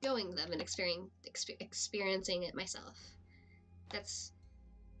going them and experiencing it myself. That's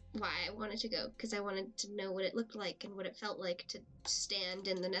why I wanted to go, because I wanted to know what it looked like and what it felt like to stand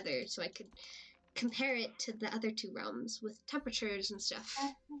in the Nether, so I could compare it to the other two realms with temperatures and stuff.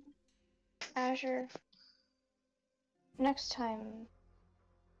 Azure, next time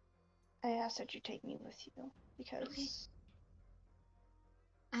I ask that you take me with you, because okay.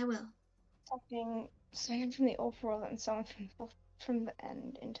 I will. Someone from the overworld and someone from the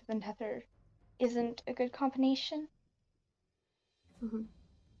end into the Nether isn't a good combination. Mm-hmm.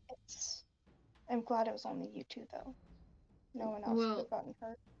 I'm glad it was only you two, though. No one else could have gotten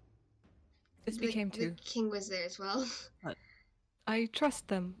hurt. This became two. The king was there as well. But I trust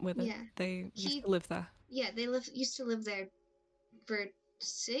them with it. Yeah. They used to live there. Yeah, they used to live there for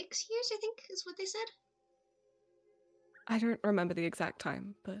 6 years, I think, is what they said. I don't remember the exact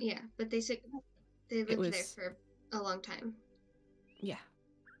time, but yeah, but they said they lived there for a long time. Yeah.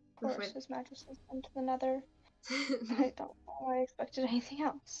 Of course, His Majesty's been to the Nether. I don't know why I expected anything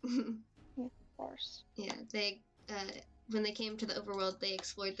else. Yeah, of course. Yeah, they when they came to the overworld, they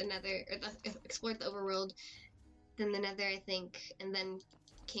explored the Nether, or explored the overworld, then the Nether, I think, and then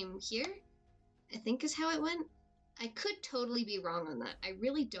came here. I think is how it went. I could totally be wrong on that. I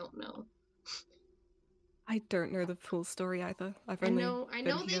really don't know. I don't know the full story either. I know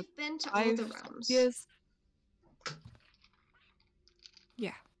they've been to all the realms. Yes.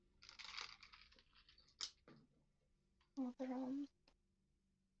 Yeah. All the realms.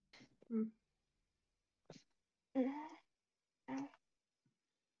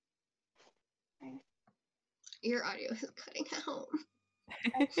 Your audio is cutting out.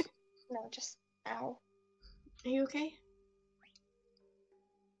 No, just ow. Are you okay?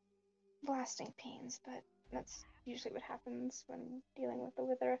 Blasting pains, but that's usually what happens when dealing with the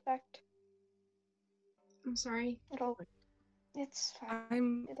wither effect. I'm sorry. It's fine.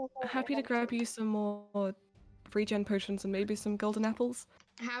 I'm happy to grab you some more regen potions and maybe some golden apples.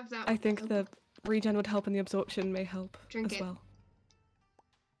 Have that. I think the regen would help and the absorption may help as well.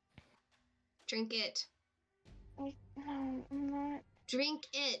 Drink it. No, I'm not. Drink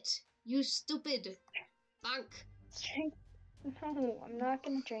it, you stupid bunk. No, I'm not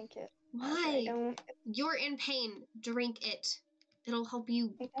gonna drink it. Why? You're in pain. Drink it. It'll help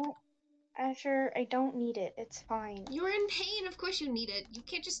you. Azure, I don't need it. It's fine. You're in pain. Of course you need it. You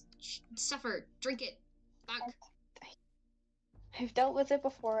can't just suffer. Drink it. Bunk. I've dealt with it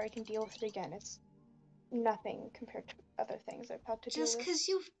before. I can deal with it again. It's nothing compared to other things I've had to deal with. Just because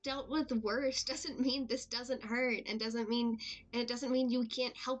you've dealt with worse doesn't mean this doesn't hurt, and it doesn't mean you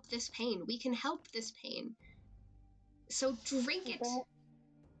can't help this pain. We can help this pain. So drink it.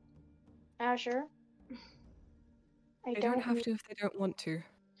 Azure. They don't have to if they don't want to.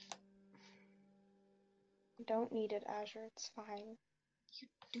 I don't need it, Azure. It's fine. You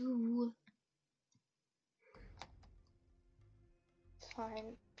do. It's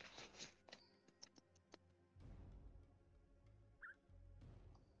fine.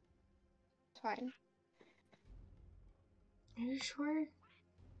 It's fine. Are you sure?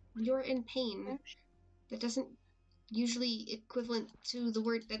 You're in pain. That doesn't usually equivalent to the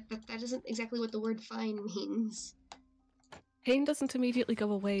word that isn't exactly what the word fine means. Pain doesn't immediately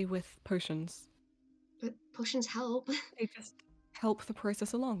go away with potions. But potions help. They just help the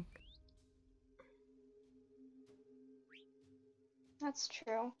process along. That's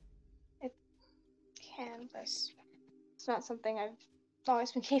true. It can, but it's not something I've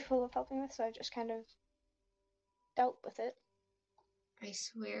always been capable of helping with, so I've just kind of dealt with it. I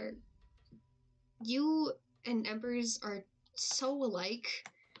swear. You and Embers are so alike.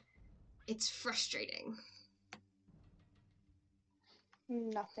 It's frustrating.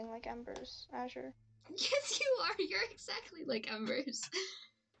 Nothing like Embers, Azure. Yes, you are. You're exactly like Embers.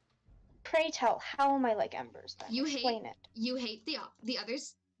 Pray tell, how am I like Embers then? Explain it. You hate the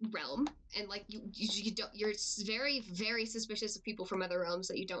other's realm, and like you don't. You're very, very suspicious of people from other realms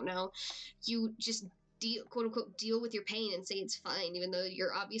that you don't know. You just quote unquote deal with your pain and say it's fine, even though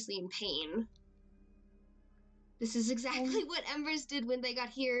you're obviously in pain. This is exactly what Embers did when they got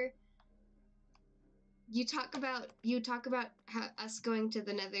here. You talk about how us going to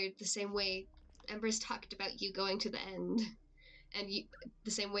the Nether the same way Embers talked about you going to the end, and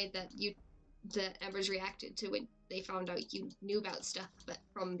the same way that Embers reacted to when they found out you knew about stuff, but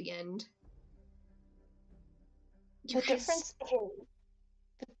from the end. The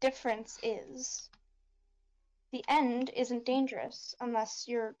difference is the end isn't dangerous unless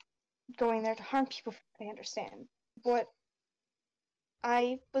you're going there to harm people. I understand. What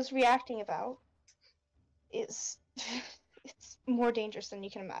I was reacting about is it's more dangerous than you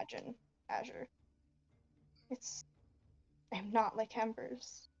can imagine, Azure. I'm not like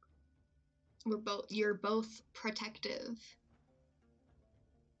Embers. You're both protective.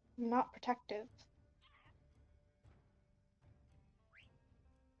 I'm not protective.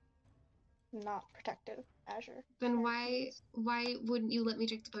 I'm not protective, Azure. Then why wouldn't you let me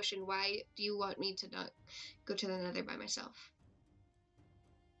drink the potion? Why do you want me to not go to the Nether by myself?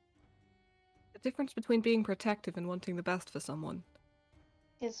 The difference between being protective and wanting the best for someone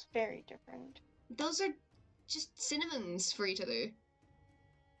is very different. Those are just synonyms for each other.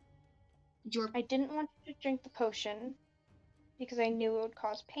 I didn't want you to drink the potion because I knew it would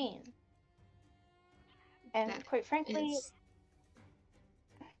cause pain. And quite frankly,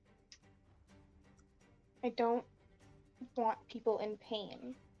 I don't want people in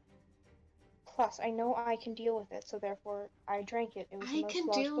pain. Plus, I know I can deal with it, so therefore I drank it. I can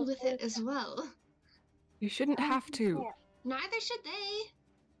deal with it as well. You shouldn't have to. Neither should they.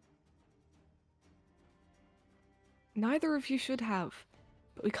 Neither of you should have.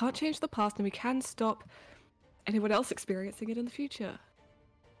 But we can't change the past, and we can stop anyone else experiencing it in the future.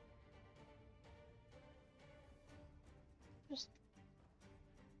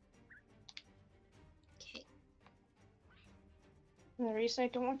 Okay. And the reason I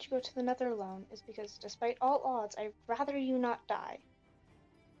don't want you to go to the Nether alone is because, despite all odds, I'd rather you not die.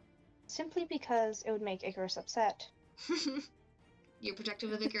 Simply because it would make Icarus upset. You're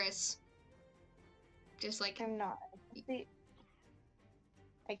protective of Icarus. Just like... I'm not.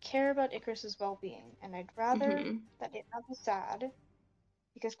 I care about Icarus's well-being, and I'd rather that it not be sad.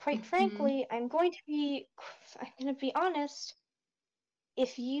 Because quite frankly, I'm going to be honest,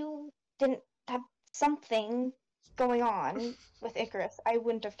 if you didn't have something going on with Icarus, I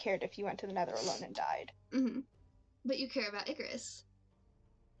wouldn't have cared if you went to the Nether alone and died. But you care about Icarus.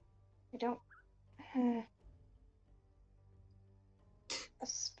 I don't... A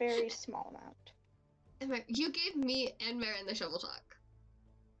very small amount. You gave me and Marin the shovel talk.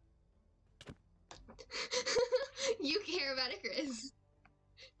 You care about Icarus.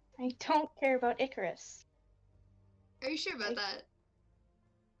 I don't care about Icarus. Are you sure about that?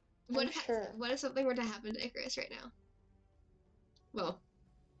 Sure. What if something were to happen to Icarus right now? Well,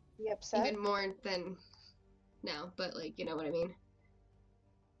 be upset? Even more than now, but like, you know what I mean.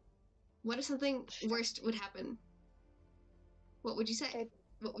 What if something worst would happen? What would you say?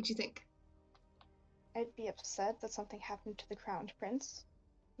 What would you think? I'd be upset that something happened to the crowned prince.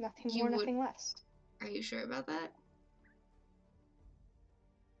 Nothing more, nothing less. Are you sure about that?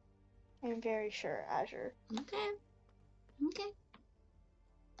 I'm very sure, Azure. Okay. Okay.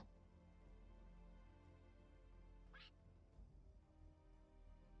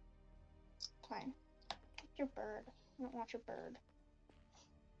 Fine. Get your bird. I don't want your bird.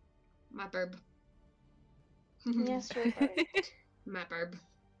 My burb. Yes, your bird. My burb.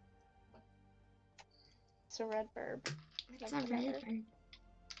 It's a red bird. It's a red bird.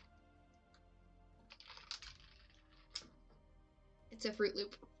 It's a Fruit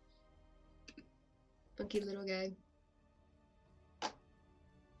Loop. Funky little guy.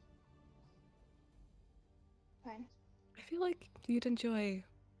 Fine. I feel like you'd enjoy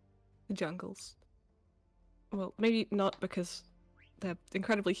the jungles. Well, maybe not because they're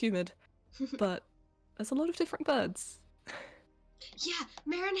incredibly humid, but there's a lot of different birds. Yeah,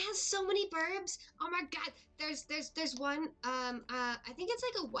 Marin has so many burbs. Oh my god. There's one, I think it's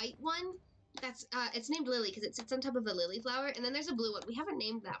like a white one. That's it's named Lily because it sits on top of a lily flower, and then there's a blue one. We haven't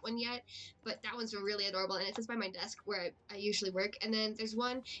named that one yet, but that one's really adorable, and it sits by my desk where I usually work. And then there's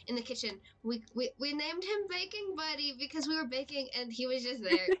one in the kitchen. We named him Baking Buddy because we were baking and he was just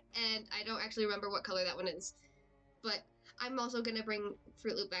there. And I don't actually remember what color that one is, but I'm also gonna bring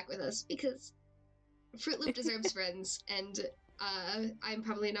Fruit Loop back with us because Fruit Loop deserves friends, and I'm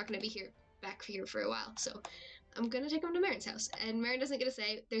probably not gonna be back here for a while, so I'm gonna take him to Marin's house, and Marin doesn't get to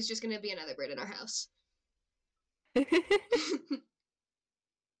say there's just gonna be another bird in our house.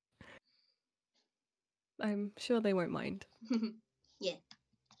 I'm sure they won't mind. Yeah.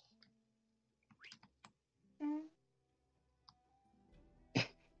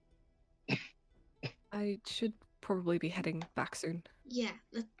 I should probably be heading back soon. Yeah,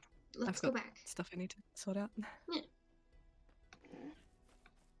 let's go back. Stuff I need to sort out. Yeah.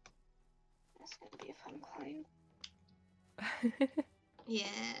 That's gonna be a fun climb. Yeah.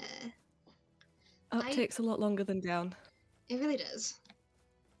 Up takes a lot longer than down. It really does.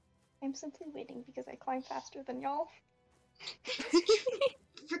 I'm simply waiting because I climb faster than y'all.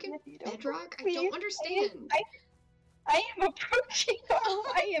 Freaking bedrock? I don't understand. I am approaching y'all.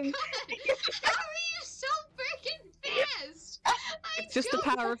 I am. How are you so freaking fast? It's just the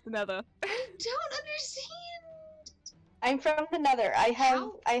power of the nether. I don't understand. I'm from the nether.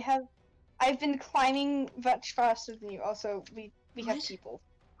 I've been climbing much faster than you. Also, we have people.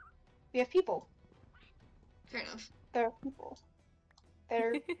 We have people. Fair enough. There are people.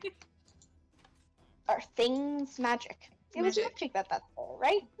 There are things magic. It was magic that's all,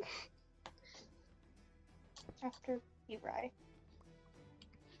 right? After you, Rye.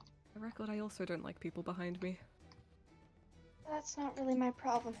 I reckon I also don't like people behind me. That's not really my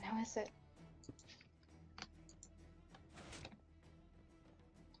problem now, is it?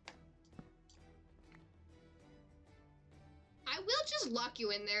 I will just lock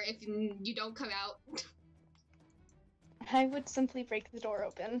you in there if you don't come out. I would simply break the door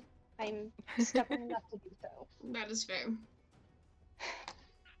open. I'm stubborn enough to do so. That is fair.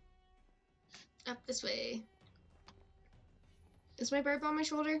 Up this way. Is my bird on my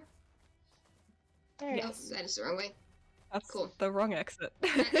shoulder? There No, that is the wrong way. That's cool. The wrong exit.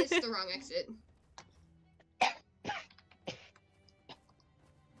 That is the wrong exit.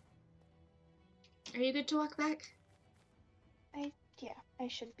 Are you good to walk back? Yeah, I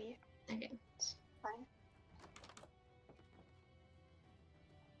should be. Okay. It's fine.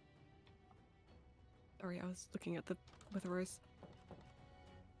 Sorry, I was looking at the rose.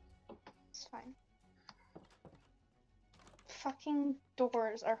 It's fine. Fucking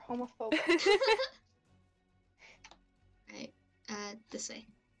doors are homophobic. Alright, this way.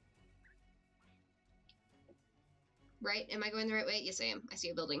 Right? Am I going the right way? Yes, I am. I see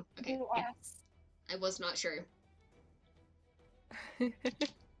a building. Okay. Yes. I was not sure.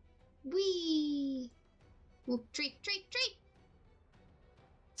 Whee! Well, treat!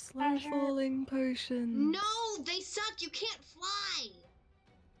 Slow falling potions. No, they suck. You can't fly.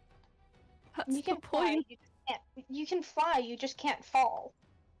 That's You can the point. fly. You can fly. You just can't fall.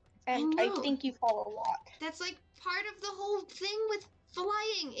 And I think you fall a lot. That's like part of the whole thing with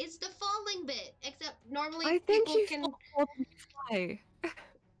flying. It's the falling bit. Except normally I think people you can fall more than you fly.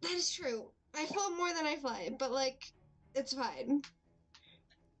 That is true. I fall little more than I fly, but like, it's fine.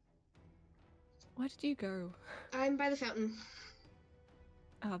 Where did you go? I'm by the fountain.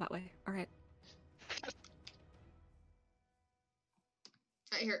 Oh, that way. Alright.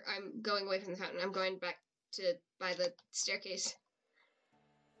 Here, I'm going away from the fountain. I'm going back to by the staircase.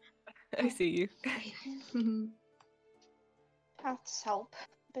 I see you. Paths help,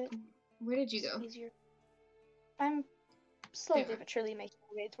 but Where did you go? easier. I'm slowly There. but surely making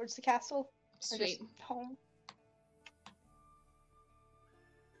my way towards the castle. Or Sweet. just home.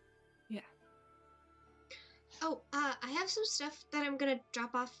 Yeah. Oh, I have some stuff that I'm gonna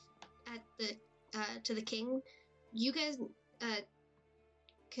drop off at the to the king. You guys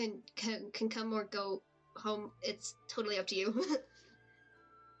can come or go home. It's totally up to you.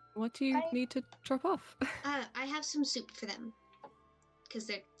 What do you need to drop off? I have some soup for them because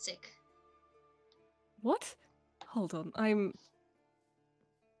they're sick. What? Hold on, I'm...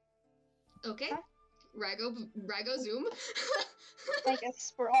 Okay. Huh? Rago zoom. I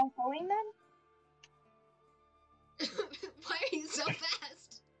guess we're all going then? Why are you so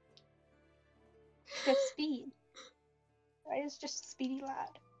fast? Just speed. I is just a speedy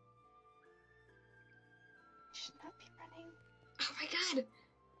lad. Should not be running. Oh my god.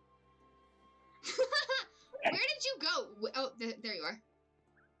 Where did you go? Oh, there you are.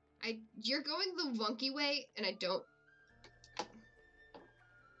 You're going the wonky way, and I don't.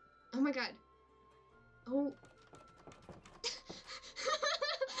 Oh my god. Oh.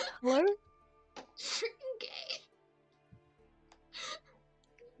 Hello? Freaking gay.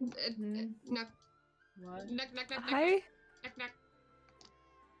 Knock. What? Knock. Hi? Knock, knock.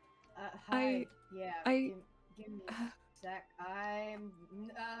 Hi. Yeah. I- Give me a sec. I'm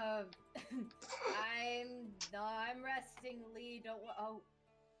resting, Lee. Don't. Oh.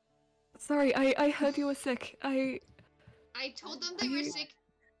 Sorry, I heard you were sick. I told them they were you- sick.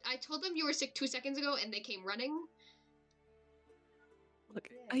 I told them you were sick 2 seconds ago, and they came running. Look,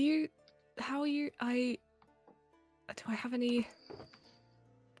 are you... How are you... Do I have any...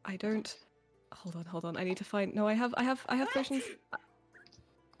 I don't... Hold on, I need to find... No, I have potions.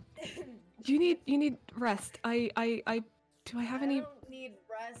 You need rest. Do I have any... I don't need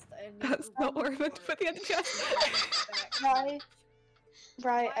rest. I need That's not what I meant to put the end of chest.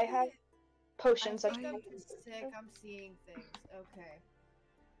 Right, I have potions. I I think can I'm make just sick. I'm seeing things. Okay.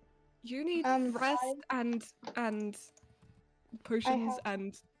 You need I- rest and potions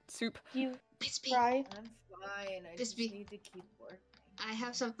and soup. you Bispy, try. I'm fine. I just Bispy. need to keep working. I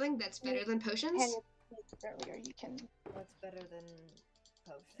have something that's better than potions. Earlier, you can. What's better than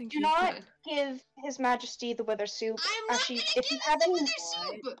potions? Thank Do you. not give His Majesty the wither soup. I'm Actually, not if gonna you give have them any, their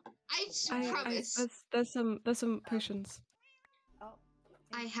soup. I promise. There's some potions. Oh,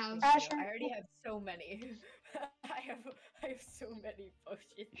 I have- Asher- I already have so many. I have so many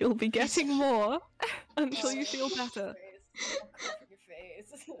potions. You'll be getting more until you feel better. Your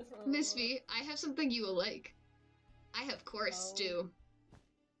face. Miss V, I have something you will like. I have chorus Oh. stew.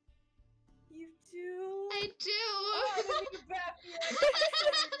 You do. I do. Oh, I didn't even back you.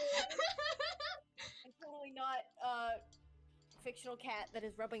 I'm totally not fictional cat that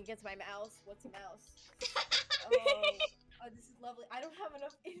is rubbing against my mouse. What's a mouse? Oh, this is lovely. I don't have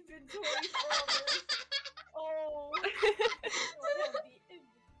enough inventory for all this. Oh, I don't have the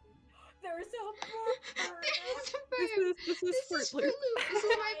inventory. There's a bird. There's a verb. This is This is Fruit Fruit Loop. Loop. This is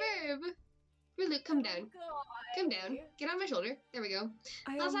my verb. Fruit Loop, come down. Oh, Come down. Get on my shoulder. There we go.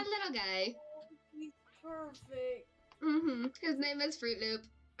 How's that little guy? He's perfect. His name is Fruit Loop.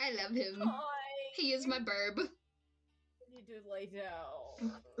 I love him. Hi. He is my burb. You need to lay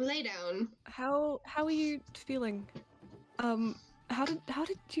down. Lay down. How are you feeling? How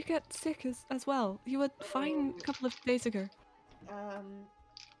did you get sick as well? You were fine a couple of days ago. I'm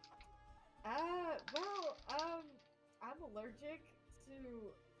allergic to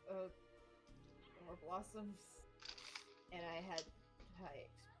more blossoms, and I had high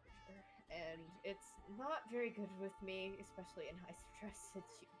exposure, and it's not very good with me, especially in high stress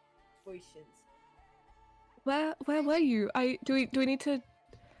situations. Where were you? Do we need to?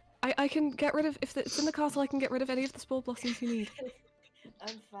 I can get rid of if it's in the castle. I can get rid of any of the spore blossoms you need.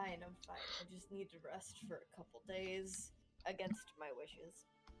 I'm fine. I just need to rest for a couple days against my wishes.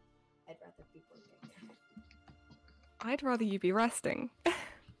 I'd rather be working. I'd rather you be resting.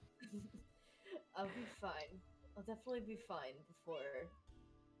 I'll be fine. I'll definitely be fine before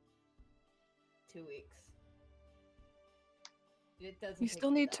 2 weeks. It doesn't. You take still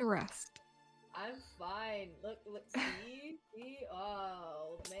me need that to long. rest. I'm fine. Look, see?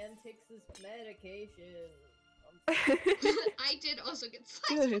 Oh, the man takes his medication. I'm fine. I did also get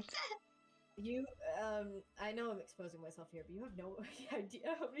sliced with Good. that. I know I'm exposing myself here, but you have no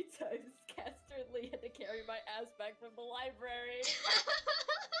idea how many times Caster and Lee had to carry my ass back from the library.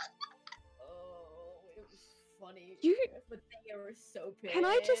 Oh, it was funny. But they were so pissed. Can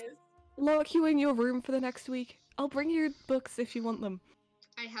I just lock you in your room for the next week? I'll bring you books if you want them.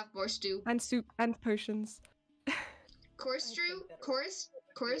 I have more stew. And soup and potions. Chorus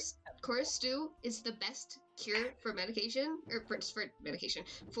stew is the best cure for medication, or for medication,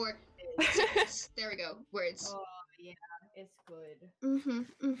 for sickness. There we go. Words. Oh, yeah, it's good.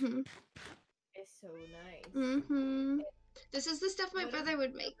 It's so nice. This is the stuff my brother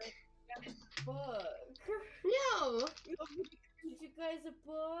would make. Book. No! Read you guys a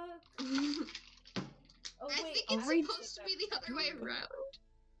book? Oh, I wait, think it's supposed to be the other way around.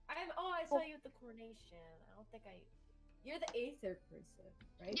 I saw you at the coronation. I don't think You're the Aether person,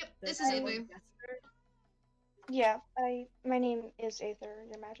 right? Yep, this is Aether. Yeah, my name is Aether,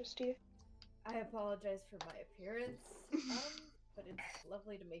 Your Majesty. I apologize for my appearance, but it's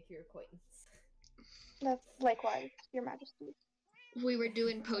lovely to make your acquaintance. That's likewise, Your Majesty. We were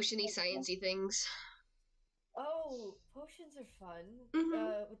doing potion-y, science-y things. Oh, potions are fun.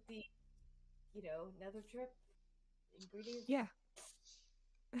 With the, nether trip ingredients. Yeah.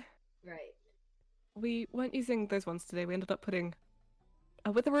 Right. We weren't using those ones today. We ended up putting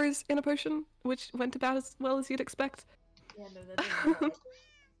a wither rose in a potion, which went about as well as you'd expect. Yeah, no, that didn't help.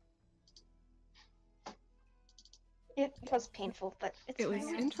 It was painful, but it was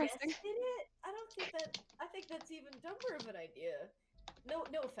interesting. I think that's even dumber of an idea. No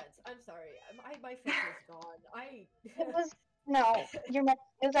offense. I'm sorry. My face is gone. It was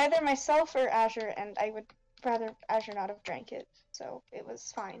it was either myself or Azure, and I would rather Azure not have drank it, so it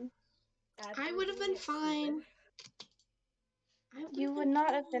was fine. I would have been fine. You would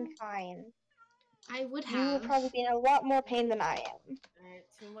not have been fine. I would have. You would probably be in a lot more pain than I am. Alright,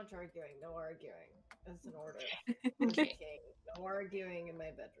 too much arguing. No arguing. That's an order. Okay. No arguing in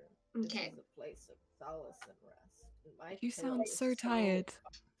my bedroom. Okay. This is a place of solace and rest. You sound so tired.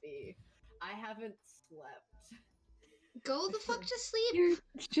 Comfy. I haven't slept. Go the fuck to sleep. You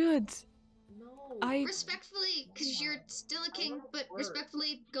should. No. Respectfully, because you're still a king, but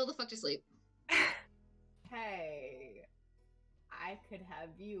respectfully, go the fuck to sleep. Hey, I could have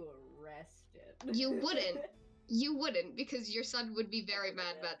you arrested. You wouldn't. You wouldn't, because your son would be very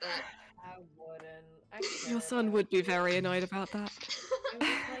mad about that. I wouldn't. Your son would be very annoyed about that.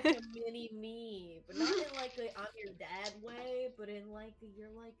 I was like a mini me, but not in like a I'm your dad way, but in like a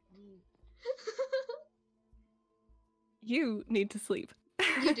you're like me. You need to sleep.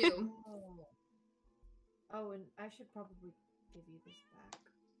 You do. Oh, and I should probably give you this back.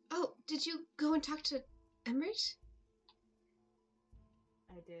 Oh, did you go and talk to Embers?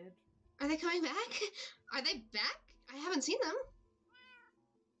 I did. Are they coming back? Are they back? I haven't seen them.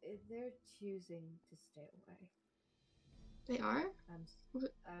 They're choosing to stay away. They are? I'm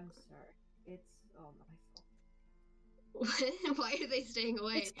sorry. It's all my fault. Why are they staying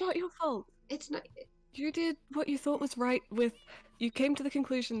away? It's not your fault. It's not. You did what you thought was right with... You came to the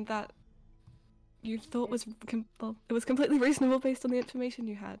conclusion that you thought was it was completely reasonable based on the information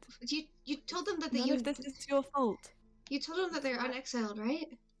you had. You told them that None of this is your fault. You told them that they're unexiled,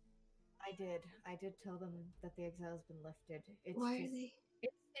 right? I did. I did tell them that the exile's been lifted. Why are they?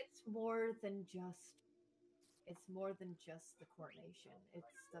 It's more than just. It's more than just the coronation.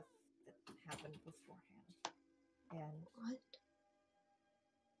 It's stuff that happened beforehand. And what?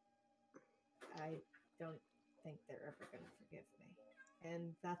 I don't think they're ever gonna forgive me.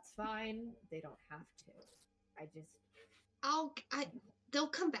 And that's fine. They don't have to. I just. They'll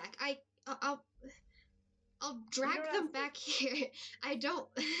come back. I'll drag them back here. I don't.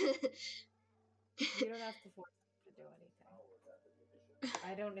 You don't have to force them to do anything.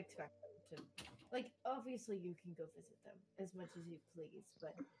 I don't expect them to. Like, obviously, you can go visit them as much as you please,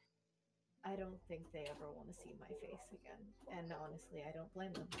 but I don't think they ever want to see my face again. And honestly, I don't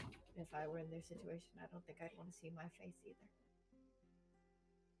blame them. If I were in their situation, I don't think I'd want to see my face either.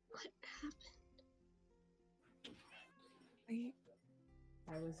 What happened?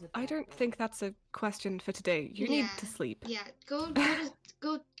 I don't think that's a question for today. You need to sleep. Yeah, go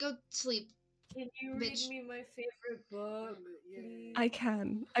sleep. Can you read me my favorite book, please? I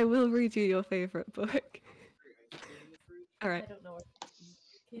can. I will read you your favorite book. All right. I don't know.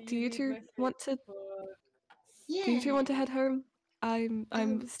 Do you two want to? Yeah. Do you two want to head home? I'm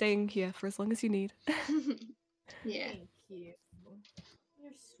staying here for as long as you need. Yeah. Thank you.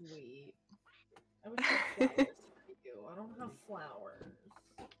 You're sweet. I wish I had flowers for you. I don't have flowers.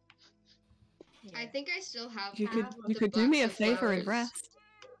 I think I still have. You could do me a favor and rest.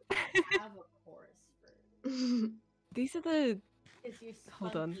 I have a chorus for These are the. Is you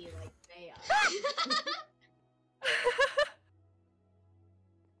Hold on. spunky like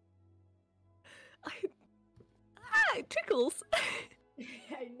It tickles.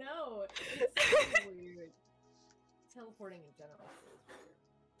 I know. It's so weird. Teleporting in general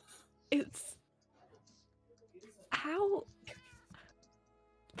is weird. It's how.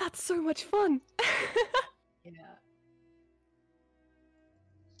 That's so much fun. Yeah.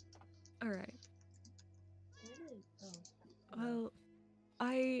 All right. Oh. Well,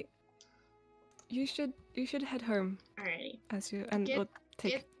 you should head home Alrighty. as you and Get- we'll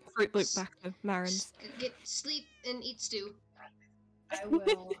take get- Fruit Loop back to Marin's. Get sleep and eat stew. I will.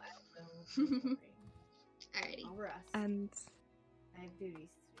 Don't worry. Alrighty. I'll rest. And I have duties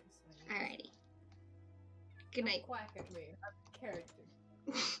to do, so I need Alrighty. Good night. Quack at me. I'm a character.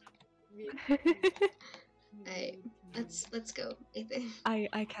 Let's go, Ethan.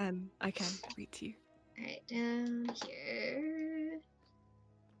 I can read to you. Alright, down here.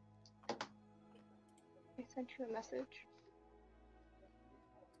 I sent you a message.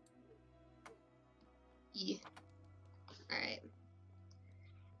 Yeah. Alright.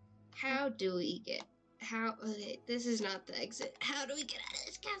 How do we get okay, this is not the exit. How do we get out of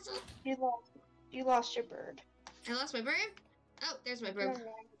this castle? You lost your bird. I lost my bird? Oh, there's my bird.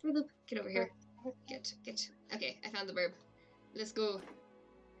 Get over here. Get. Okay, I found the bird. Let's go.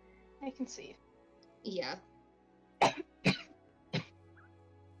 I can see. Yeah. Fine.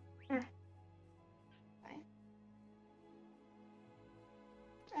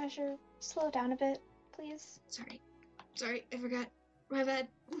 Azure, slow down a bit, please. Sorry, I forgot. My bad.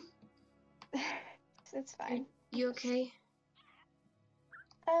 It's fine. You okay?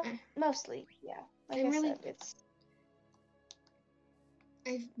 Mostly, yeah. Like I'm I really- said, it's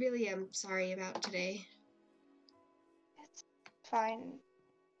I really am sorry about today. fine.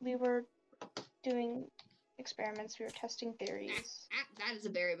 We were doing experiments, we were testing theories. That is a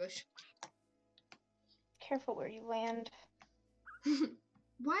berry bush. Careful where you land. Why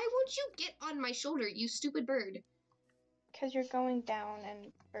won't you get on my shoulder, you stupid bird? Because you're going down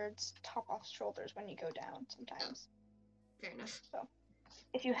and birds top off shoulders when you go down sometimes. Fair enough.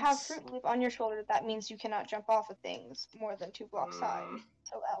 If you have Fruit Loop on your shoulder, that means you cannot jump off of things more than 2 blocks high.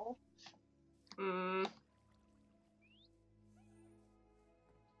 So L.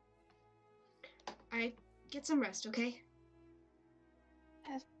 I get some rest, okay?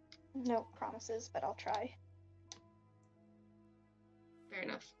 No promises, but I'll try. Fair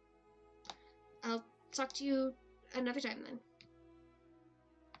enough. I'll talk to you another time then.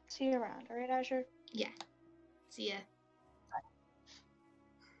 See you around, alright, Azure? Yeah. See ya.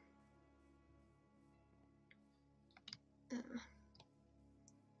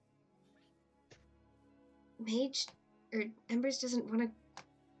 Mage or Embers doesn't want to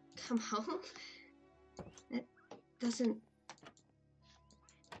come home. That doesn't.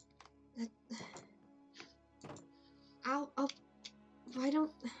 That. Why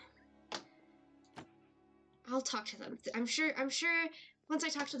don't? I'll talk to them. I'm sure. Once I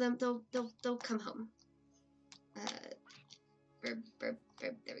talk to them, they'll come home. Bird. There we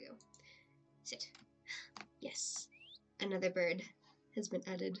go. Sit. Yes. Another bird has been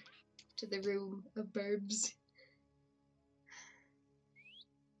added to the room of burbs.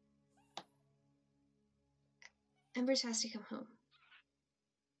 Embers has to come home.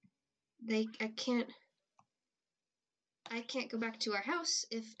 I can't go back to our house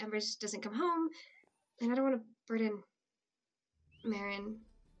if Embers doesn't come home, and I don't want to burden Marin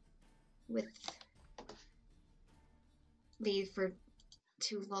with leave for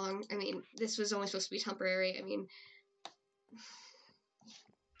too long. I mean, this was only supposed to be temporary. I mean,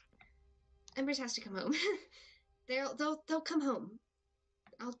 Embers has to come home. They'll come home.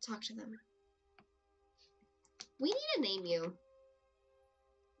 I'll talk to them. We need to name you.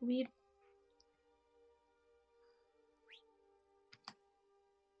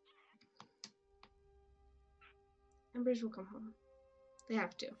 Embers will come home. They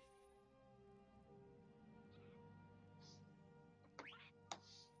have to.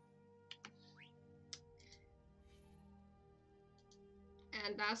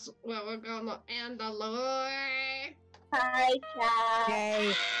 And that's what we're gonna end the lore. Hi, Cat.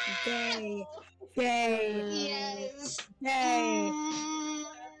 Gay. Gay. Gay. Yes. Gay.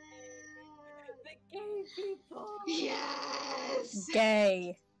 The gay people. Yes.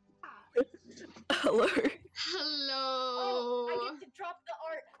 Gay. Hello. Hello. Oh, I get to drop the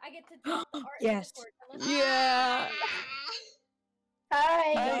art. Yes. In Discord, unless- Yeah.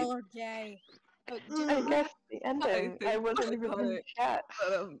 Hi. Y'all are gay. I guess the ending. think I wasn't even in the iconic. chat.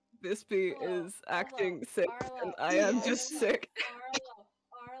 But Bispy Arlo, is acting Arlo, sick, Arlo, and I am yes. just sick.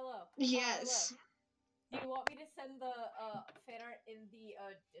 Arlo. Yes. Do you want me to send the fan art in the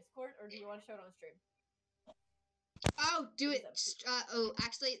Discord, or do you want to show it on stream? Oh, do it.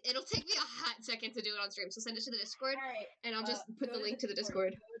 Actually, it'll take me a hot second to do it on stream. So send it to the Discord, Alright. and I'll just put go the link to the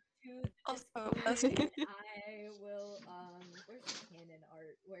Discord. Go to Also, Discord. I will. Where's the canon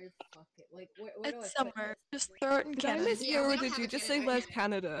art? Where's fuck it? Like, where do I It's put somewhere. this? Just throw it in Did I Canada. miss Yeah, you, we or don't did have you a just say Canada where's yet.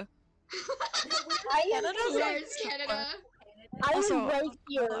 Canada? Where's Canada? I am Also, right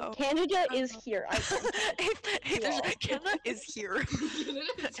here. hello. Canada is here. Hey, there's Canada is here.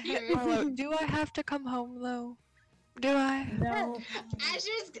 Canada's here. Marlo, do I have to come home though? Do I? No.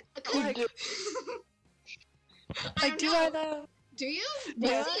 Azur's Like, I don't know. I though? Do you? Do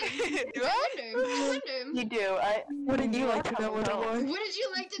We'll I? see. Do I I? wonder. I wonder. You do. Wouldn't you like to know what it was? What did you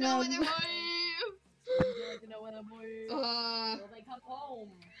like to know, Weather Boy? Would you like to know when I'm Will they come home?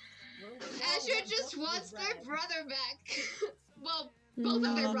 Will they know Azure what just book wants was their read? brother back. Well, both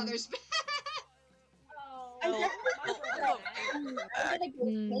of their brothers back. Oh, I'm my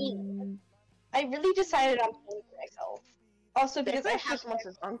brother. I really decided on paying for myself. Also because I just wants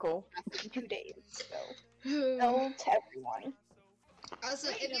his uncle after 2 days. So tell to everyone. Also,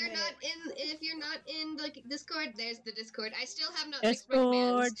 Wait if a you're minute. not in like Discord, there's the Discord. I still have not fixed my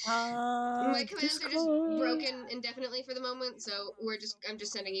commands. My commands are just broken indefinitely for the moment, so I'm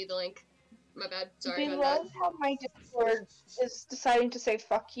just sending you the link. My bad. Sorry We about love how my Discord is deciding to say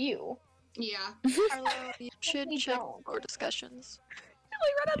fuck you. that. Yeah. Carlo, you should We check don't. more discussions.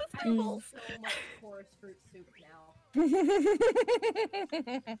 I ran out of I tables. have so much coarse fruit soup now.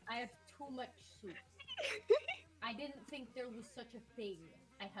 I have too much soup. I didn't think there was such a thing.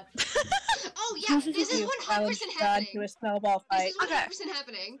 I have. Oh yeah, this is 100% happening. To a snowball This fight. is 100%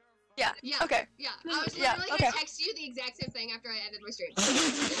 happening. Yeah. Yeah. Okay. Yeah. I was Yeah, literally okay. gonna text you the exact same thing after I ended my stream.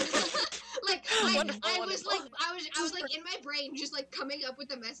 Like Wonderful, I was wonderful. like I was like in my brain just like coming up with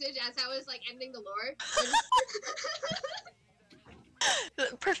the message as I was like ending the lore.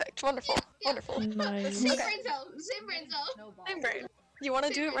 Perfect. Wonderful. Yeah. Wonderful. Nice. Same brain cell. Same brain cell. Snowball. Same brain. You want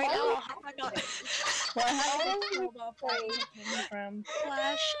to do it right now? Oh my god. Well, how did the snowball fight come from?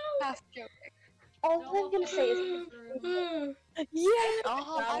 Flash half joking. All I'm gonna say is Yeah.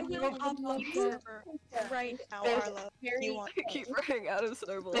 Oh, I will would hop love on to. server right now, There's Arlo. very You want? I keep running out of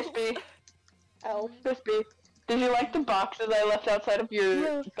snowballs. Bispy, oh. Bispy, did you like the boxes I left outside of your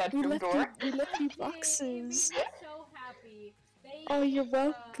Yeah, bedroom door? we left you It boxes. made me so happy. They, Oh, you're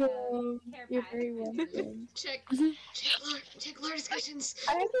welcome. care You're package. very welcome. Check lore discussions.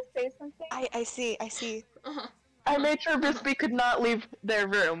 I have to say something. I see. Uh-huh. I made sure Bispy could not leave their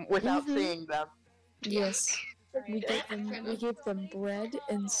room without Mhm. seeing them. Yes. We gave them bread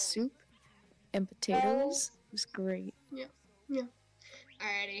and soup and potatoes. It was great.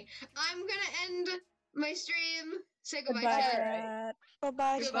 Alrighty. I'm gonna end my stream. Say goodbye, Goodbye, chat. Chat.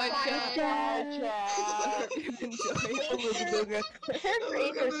 Bye-bye. Goodbye, Chat. Chat. Enjoy. Her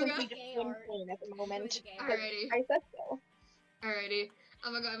grades are Ooga simply booga. just insane at the moment. Alrighty. I said so. Alrighty.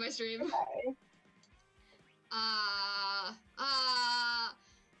 I'm gonna go end my stream. Bye.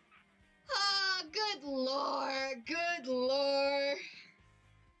 Good lore. Good lore.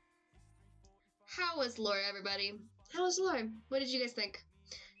 How was lore, everybody? How was lore? What did you guys think?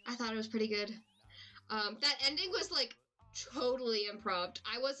 I thought it was pretty good. That ending was like totally improv.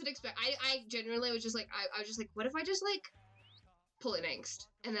 I wasn't I genuinely was just like I was just like, what if I just like pull an angst?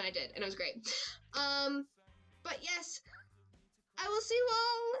 And then I did, and it was great. But yes, I will see you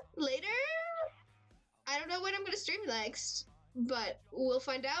all later. I don't know when I'm gonna stream next, but we'll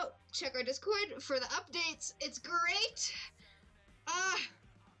find out. Check our Discord for the updates. It's great.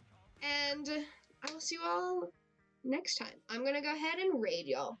 And I will see you all next time. I'm gonna go ahead and raid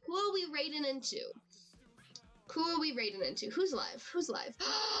y'all. Who are we raiding into? Who's live?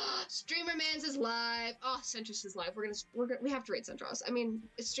 Streamer Mans is live. Oh, Centros is live. We have to raid Centros. I mean,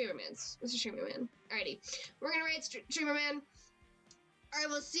 it's Streamer Mans. It's a Streamer Man. Alrighty, we're gonna raid Streamer Man. I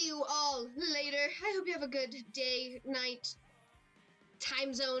will see you all later. I hope you have a good day, night,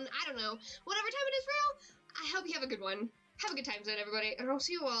 time zone. I don't know. Whatever time it is for you. I hope you have a good one. Have a good time zone, everybody. And I'll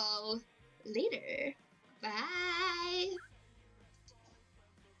see you all later. Bye.